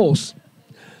nowadays is a horse.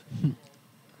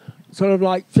 Sort of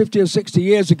like 50 or 60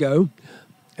 years ago,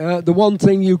 the one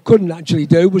thing you couldn't actually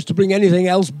do was to bring anything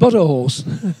else but a horse.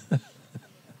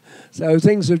 So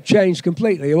things have changed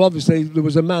completely. Obviously, there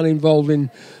was a man involved in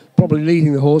probably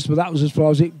leading the horse, but that was as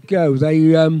far as it goes. They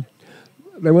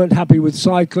weren't happy with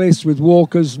cyclists, with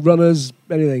walkers, runners,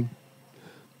 anything.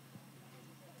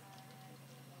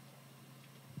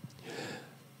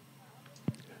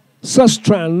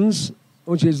 Sustrans,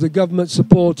 which is the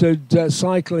government-supported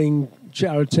cycling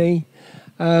charity,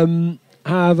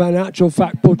 have in actual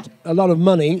fact put a lot of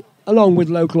money, along with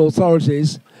local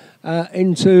authorities,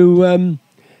 into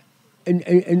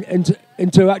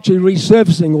actually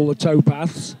resurfacing all the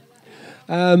towpaths.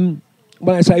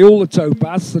 When I say all the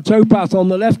towpath on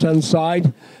the left-hand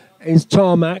side is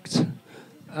tarmacked.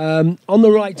 On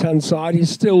the right-hand side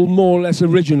is still more or less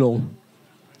original.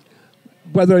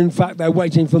 Whether, in fact, they're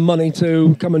waiting for money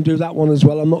to come and do that one as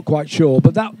well, I'm not quite sure.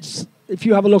 But that's if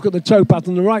you have a look at the towpath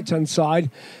on the right-hand side,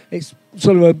 it's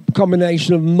sort of a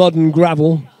combination of mud and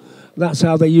gravel. That's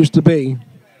how they used to be.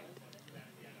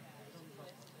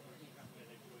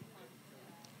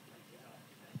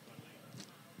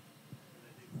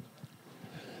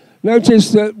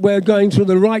 Notice that we're going through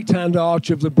the right-hand arch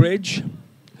of the bridge.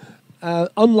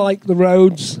 Unlike the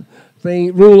roads,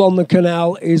 the rule on the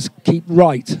canal is keep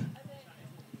right.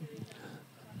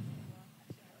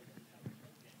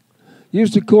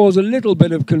 Used to cause a little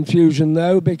bit of confusion,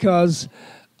 though, because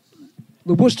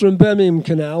the Worcester and Birmingham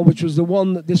Canal, which was the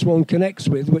one that this one connects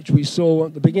with, which we saw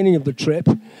at the beginning of the trip,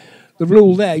 the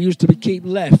rule there used to be keep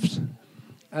left,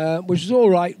 which is all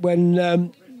right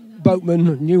when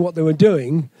boatmen knew what they were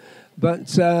doing,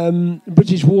 but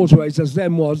British Waterways, as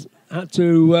then was, had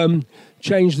to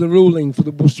change the ruling for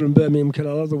the Worcester and Birmingham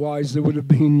Canal, otherwise there would have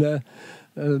been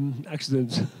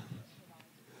accidents.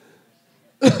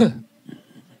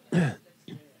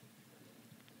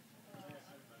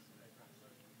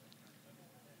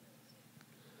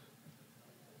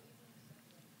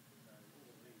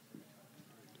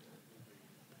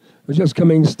 We're just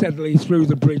coming steadily through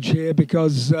the bridge here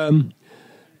because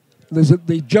there's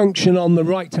the junction on the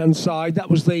right-hand side. That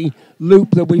was the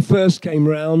loop that we first came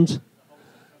round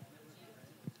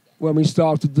when we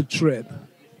started the trip.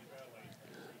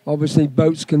 Obviously,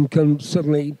 boats can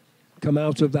suddenly come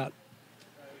out of that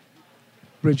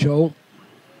bridge hole.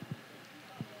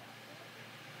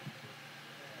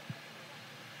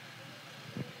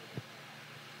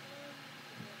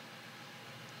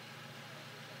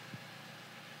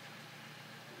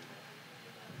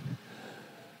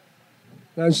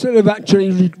 Now, instead of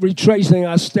actually retracing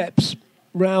our steps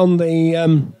round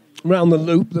the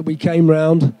loop that we came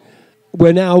round,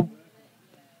 we're now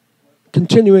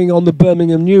continuing on the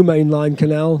Birmingham New Main Line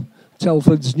Canal,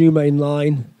 Telford's New Main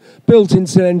Line, built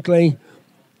incidentally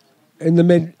in the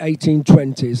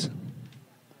mid-1820s.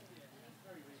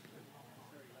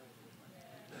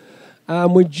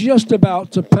 And we're just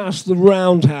about to pass the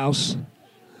roundhouse,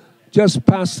 just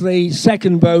past the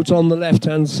second boat on the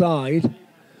left-hand side.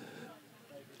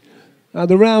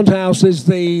 The roundhouse is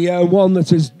the one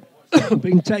that has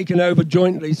been taken over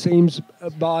jointly, seems,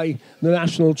 by the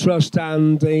National Trust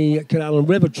and the Canal and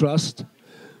River Trust.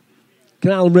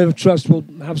 Canal and River Trust will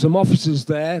have some offices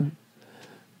there,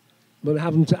 but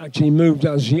haven't actually moved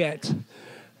as yet.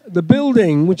 The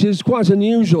building, which is quite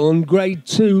unusual and Grade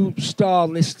 2 star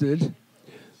listed,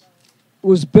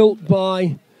 was built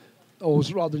by, or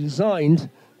was rather designed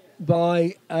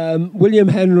by William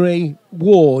Henry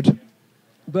Ward,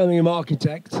 Birmingham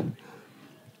architect,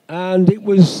 and it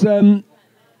was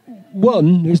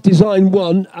his design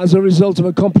won as a result of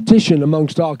a competition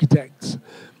amongst architects.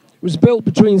 It was built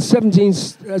between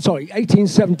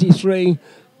 1873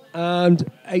 and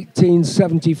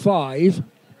 1875,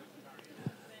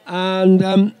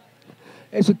 and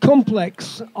it's a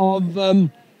complex of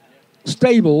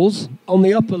stables on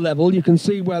the upper level. You can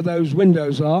see where those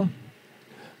windows are,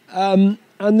 and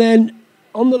then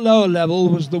on the lower level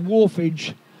was the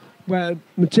wharfage where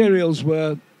materials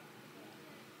were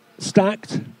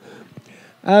stacked,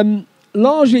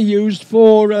 largely used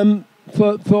for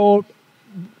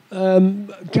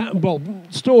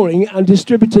storing and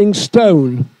distributing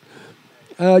stone.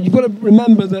 You've got to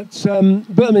remember that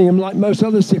Birmingham, like most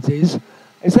other cities,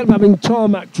 instead of having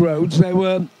tarmac roads, they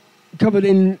were covered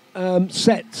in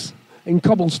sets, in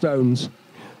cobblestones,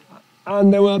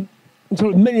 and there were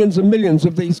sort of millions and millions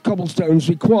of these cobblestones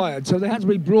required. So they had to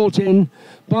be brought in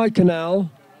by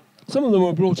canal. Some of them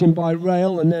were brought in by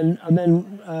rail and then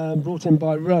brought in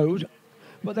by road.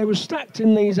 But they were stacked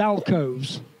in these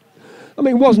alcoves. I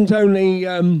mean, it wasn't only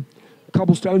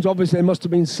cobblestones. Obviously, there must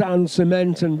have been sand,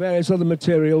 cement, and various other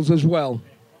materials as well.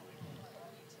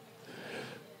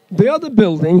 The other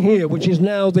building here, which is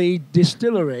now the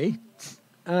distillery,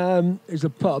 is a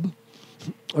pub.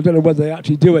 I don't know whether they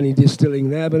actually do any distilling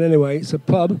there, but anyway, it's a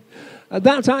pub.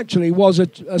 That actually was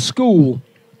a school.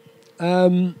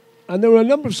 And there were a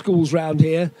number of schools around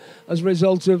here as a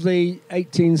result of the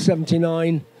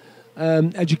 1879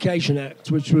 Education Act,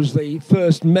 which was the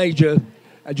first major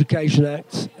Education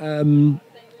Act of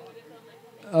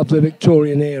the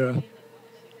Victorian era.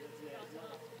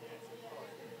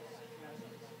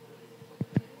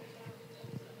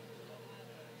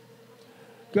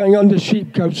 Going under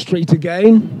Sheepcote Street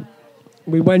again,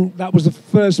 that was the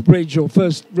first bridge or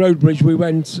first road bridge we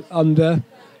went under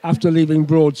after leaving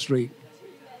Broad Street.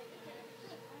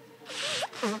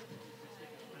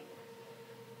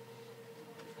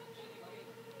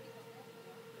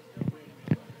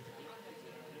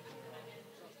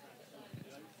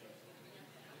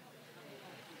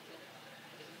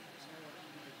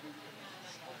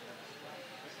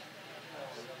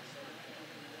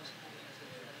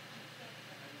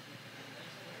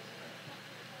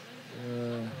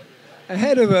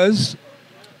 Ahead of us,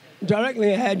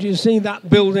 directly ahead, you see that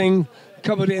building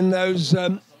covered in those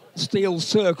steel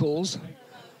circles.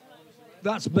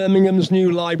 That's Birmingham's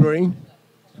new library.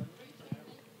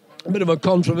 A bit of a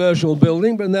controversial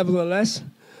building, but nevertheless,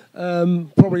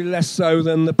 probably less so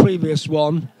than the previous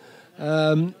one,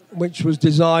 which was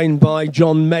designed by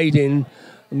John Maydin,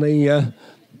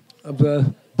 of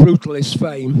the brutalist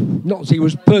fame. Not that he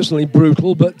was personally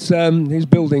brutal, but his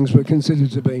buildings were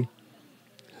considered to be.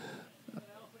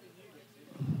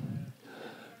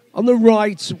 On the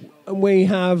right, we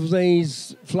have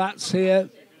these flats here,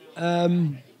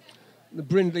 the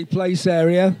Brindley Place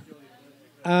area.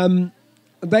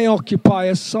 They occupy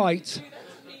a site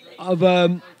of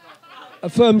a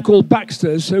firm called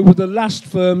Baxter's, who were the last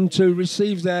firm to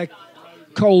receive their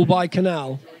coal by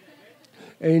canal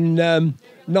in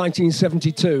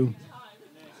 1972.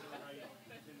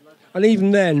 And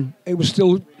even then, it was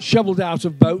still shoveled out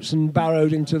of boats and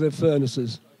barrowed into the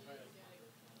furnaces.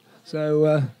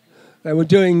 So they were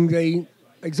doing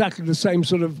exactly the same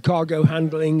sort of cargo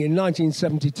handling in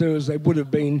 1972 as they would have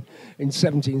been in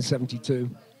 1772.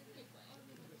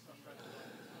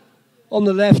 On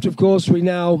the left, of course, we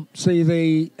now see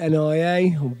the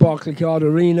NIA, or Barclaycard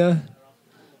Arena,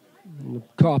 the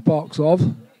car parks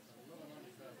of.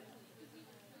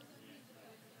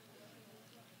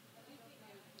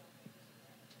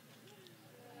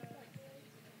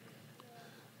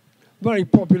 Very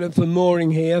popular for mooring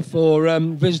here for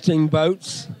visiting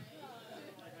boats.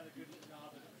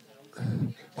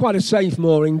 Quite a safe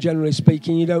mooring, generally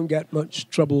speaking. You don't get much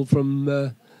trouble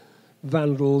from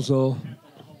vandals or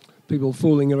people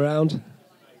fooling around.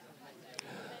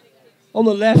 On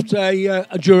the left,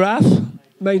 a giraffe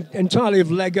made entirely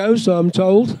of Lego, so I'm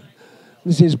told.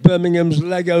 This is Birmingham's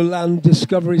Legoland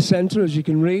Discovery Centre, as you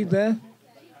can read there.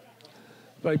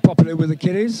 Very popular with the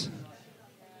kiddies.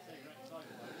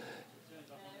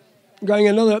 Going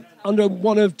under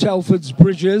one of Telford's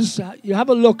bridges. You have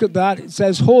a look at that. It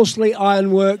says Horsley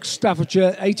Ironworks,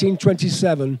 Staffordshire,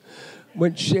 1827,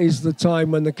 which is the time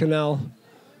when the canal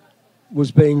was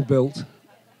being built.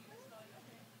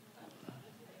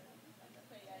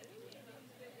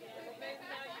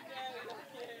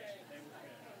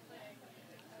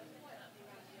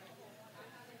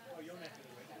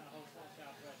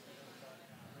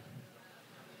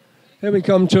 Here we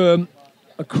come to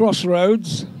a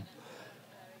crossroads.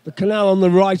 The canal on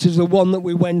the right is the one that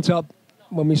we went up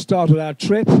when we started our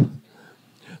trip.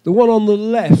 The one on the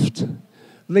left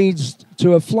leads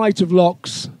to a flight of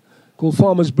locks called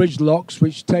Farmers Bridge Locks,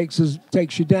 which takes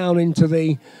you down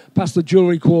into past the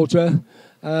jewellery quarter,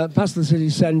 past the city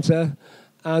centre,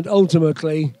 and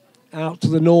ultimately out to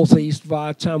the northeast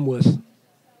via Tamworth.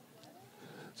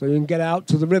 So you can get out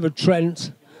to the River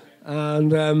Trent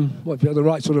and, if you have the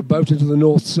right sort of boat, into the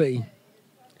North Sea.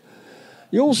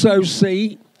 You also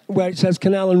see, where it says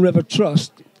Canal and River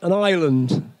Trust, an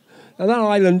island. And that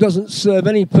island doesn't serve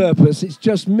any purpose. It's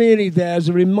just merely there as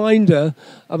a reminder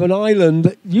of an island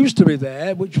that used to be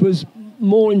there, which was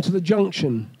more into the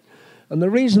junction. And the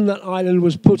reason that island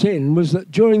was put in was that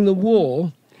during the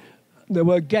war, there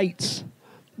were gates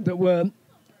that were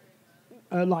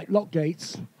like lock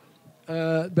gates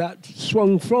that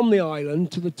swung from the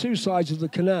island to the two sides of the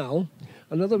canal.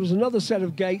 And there was another set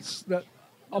of gates that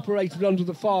operated under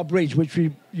the far bridge, which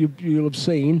you'll have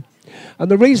seen. And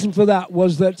the reason for that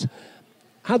was that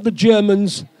had the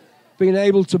Germans been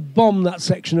able to bomb that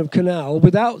section of canal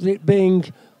without it being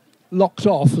locked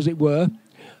off, as it were,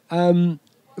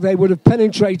 they would have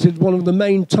penetrated one of the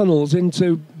main tunnels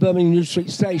into Birmingham New Street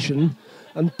Station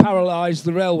and paralysed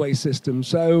the railway system.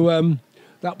 So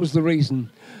that was the reason.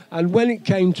 And when it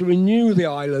came to renew the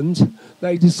island,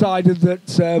 they decided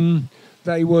that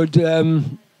they would...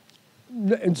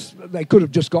 they could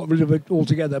have just got rid of it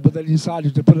altogether, but they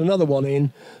decided to put another one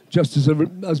in, just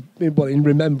in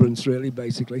remembrance, really,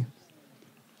 basically.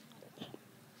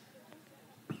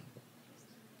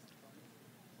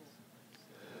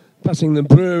 Passing the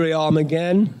brewery arm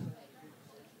again,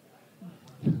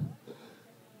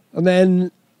 and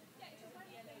then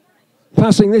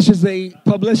passing. This is the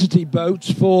publicity boat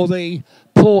for the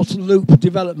Port Loop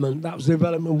development. That was the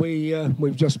development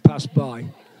we've just passed by.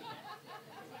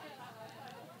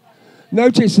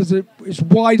 Notice that it's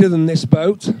wider than this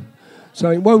boat, so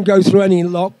it won't go through any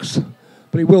locks,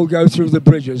 but it will go through the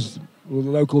bridges, or the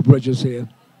local bridges here.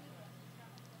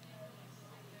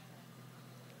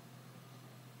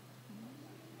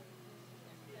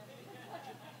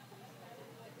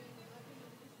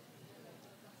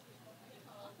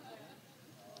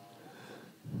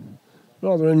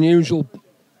 Rather unusual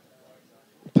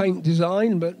paint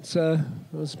design, but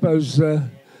I suppose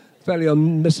fairly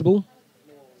unmissable.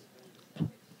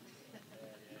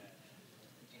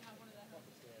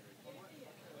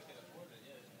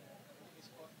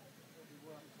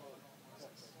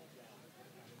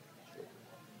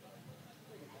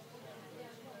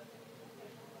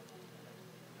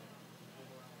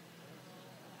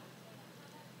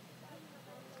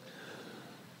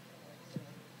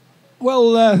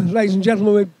 Well, ladies and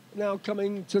gentlemen, we're now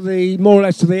coming to the more or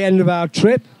less to the end of our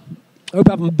trip. Hope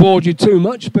I haven't bored you too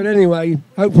much, but anyway,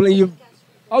 hopefully you've...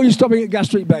 Oh, you're stopping at Gas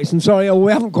Street Basin. Sorry, oh,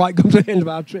 we haven't quite come to the end of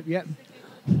our trip yet.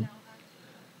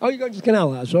 Oh, you're going to the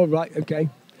Canal House. All right, okay.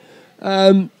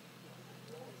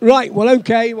 Right, well,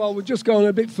 okay, well, we're just going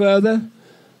a bit further.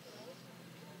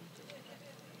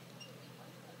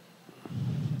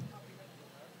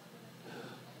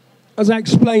 As I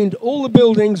explained, all the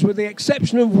buildings, with the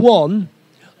exception of one,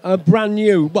 are brand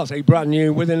new. Well, I say brand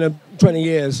new, within 20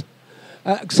 years.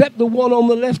 Except the one on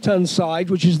the left-hand side,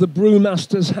 which is the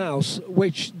Brewmaster's House,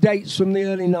 which dates from the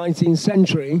early 19th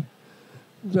century,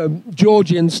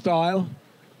 Georgian style.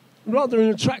 Rather an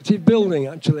attractive building,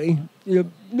 actually. You're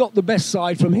not the best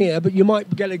side from here, but you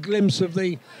might get a glimpse of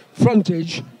the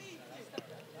frontage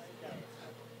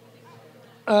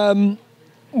when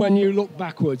you look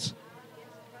backwards.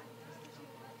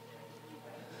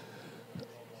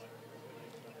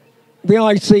 The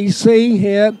ICC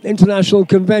here, International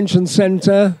Convention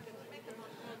Centre.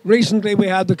 Recently we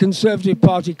had the Conservative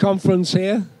Party conference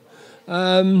here,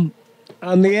 and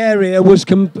the area was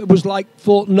like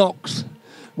Fort Knox.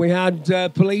 We had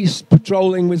police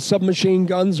patrolling with submachine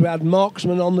guns, we had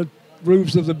marksmen on the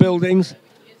roofs of the buildings.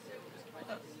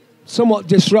 Somewhat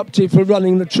disruptive for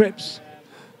running the trips.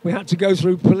 We had to go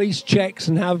through police checks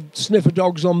and have sniffer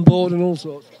dogs on board and all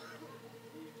sorts.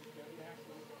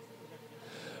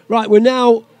 Right, we're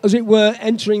now, as it were,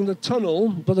 entering the tunnel,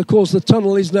 but of course the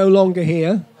tunnel is no longer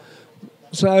here.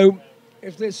 So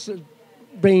if this had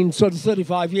been sort of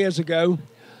 35 years ago,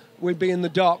 we'd be in the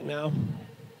dark now.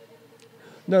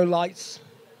 No lights.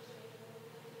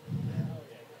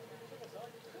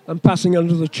 And passing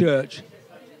under the church.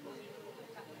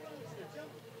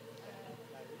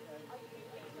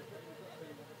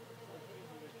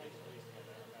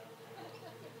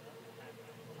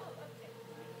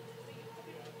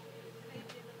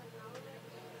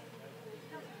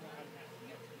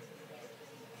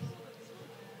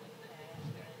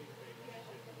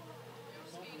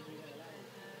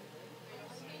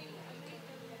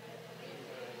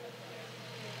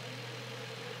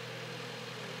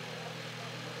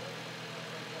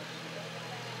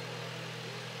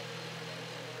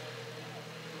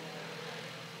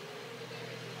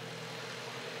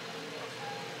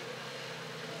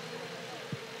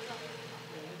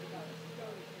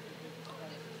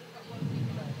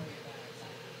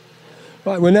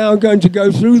 Right, we're now going to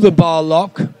go through the bar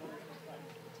lock.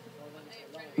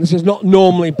 This is not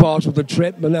normally part of the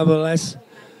trip, but nevertheless.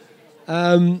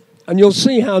 And you'll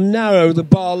see how narrow the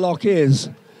bar lock is.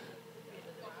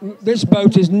 This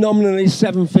boat is nominally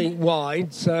 7 feet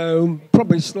wide, so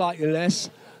probably slightly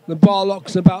less. The bar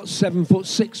lock's about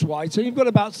 7'6" wide, so you've got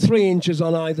about 3 inches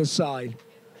on either side.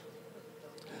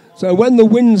 So when the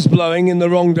wind's blowing in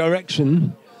the wrong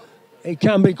direction, it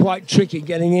can be quite tricky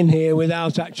getting in here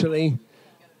without actually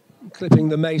clipping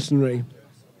the masonry.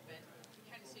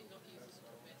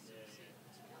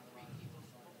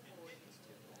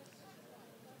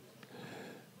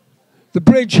 The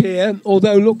bridge here,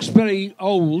 although looks very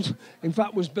old, in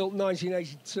fact was built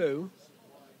 1982.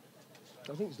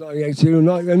 I think it's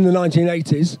 1982, in the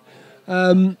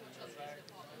 1980s.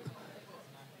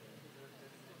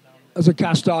 As a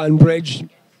cast iron bridge,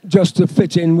 just to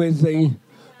fit in with the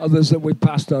others that we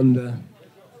passed under.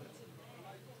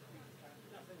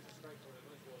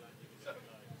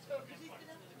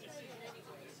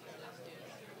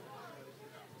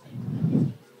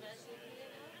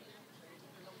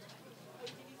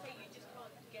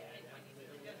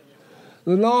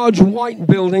 The large white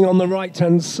building on the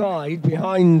right-hand side,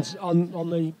 behind on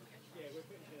the,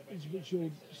 which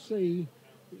you'll see,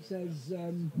 it says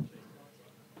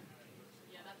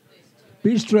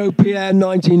Bistro Pierre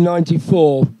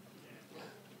 1994.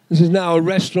 This is now a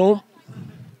restaurant,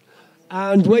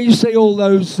 and where you see all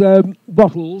those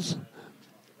bottles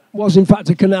was in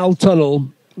fact a canal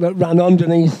tunnel that ran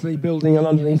underneath the building and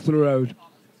underneath the road.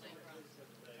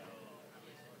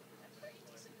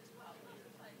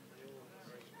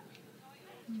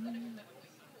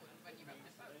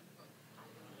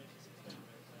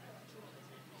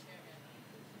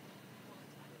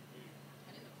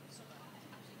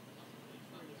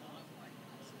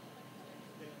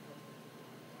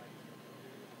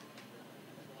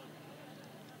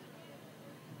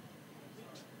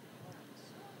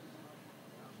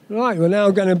 Right, we're now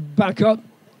going to back up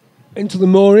into the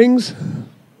moorings.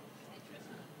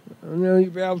 And then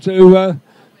you'll be able to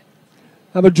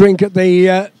have a drink at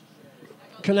the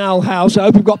Canal House. I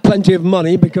hope you've got plenty of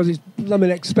money because it's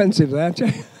blooming expensive there.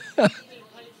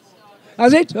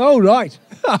 Has it? Oh, right.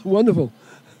 Wonderful.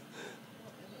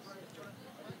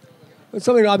 It's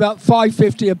something like about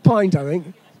 £5.50 a pint, I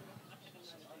think.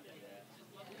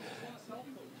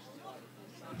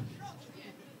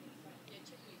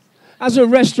 As a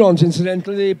restaurant,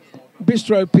 incidentally, the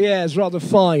Bistro Pierre is rather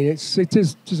fine. It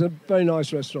is just a very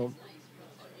nice restaurant.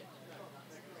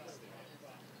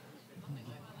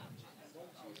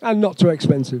 And not too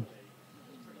expensive.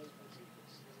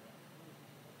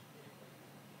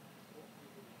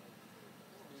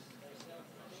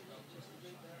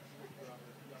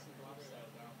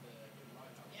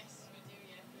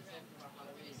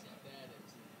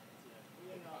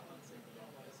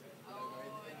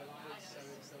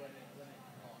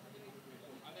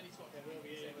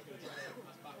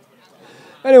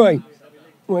 Anyway,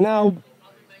 we're now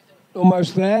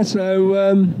almost there,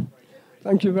 so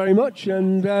thank you very much,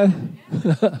 and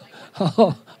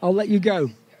I'll let you go.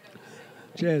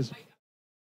 Cheers.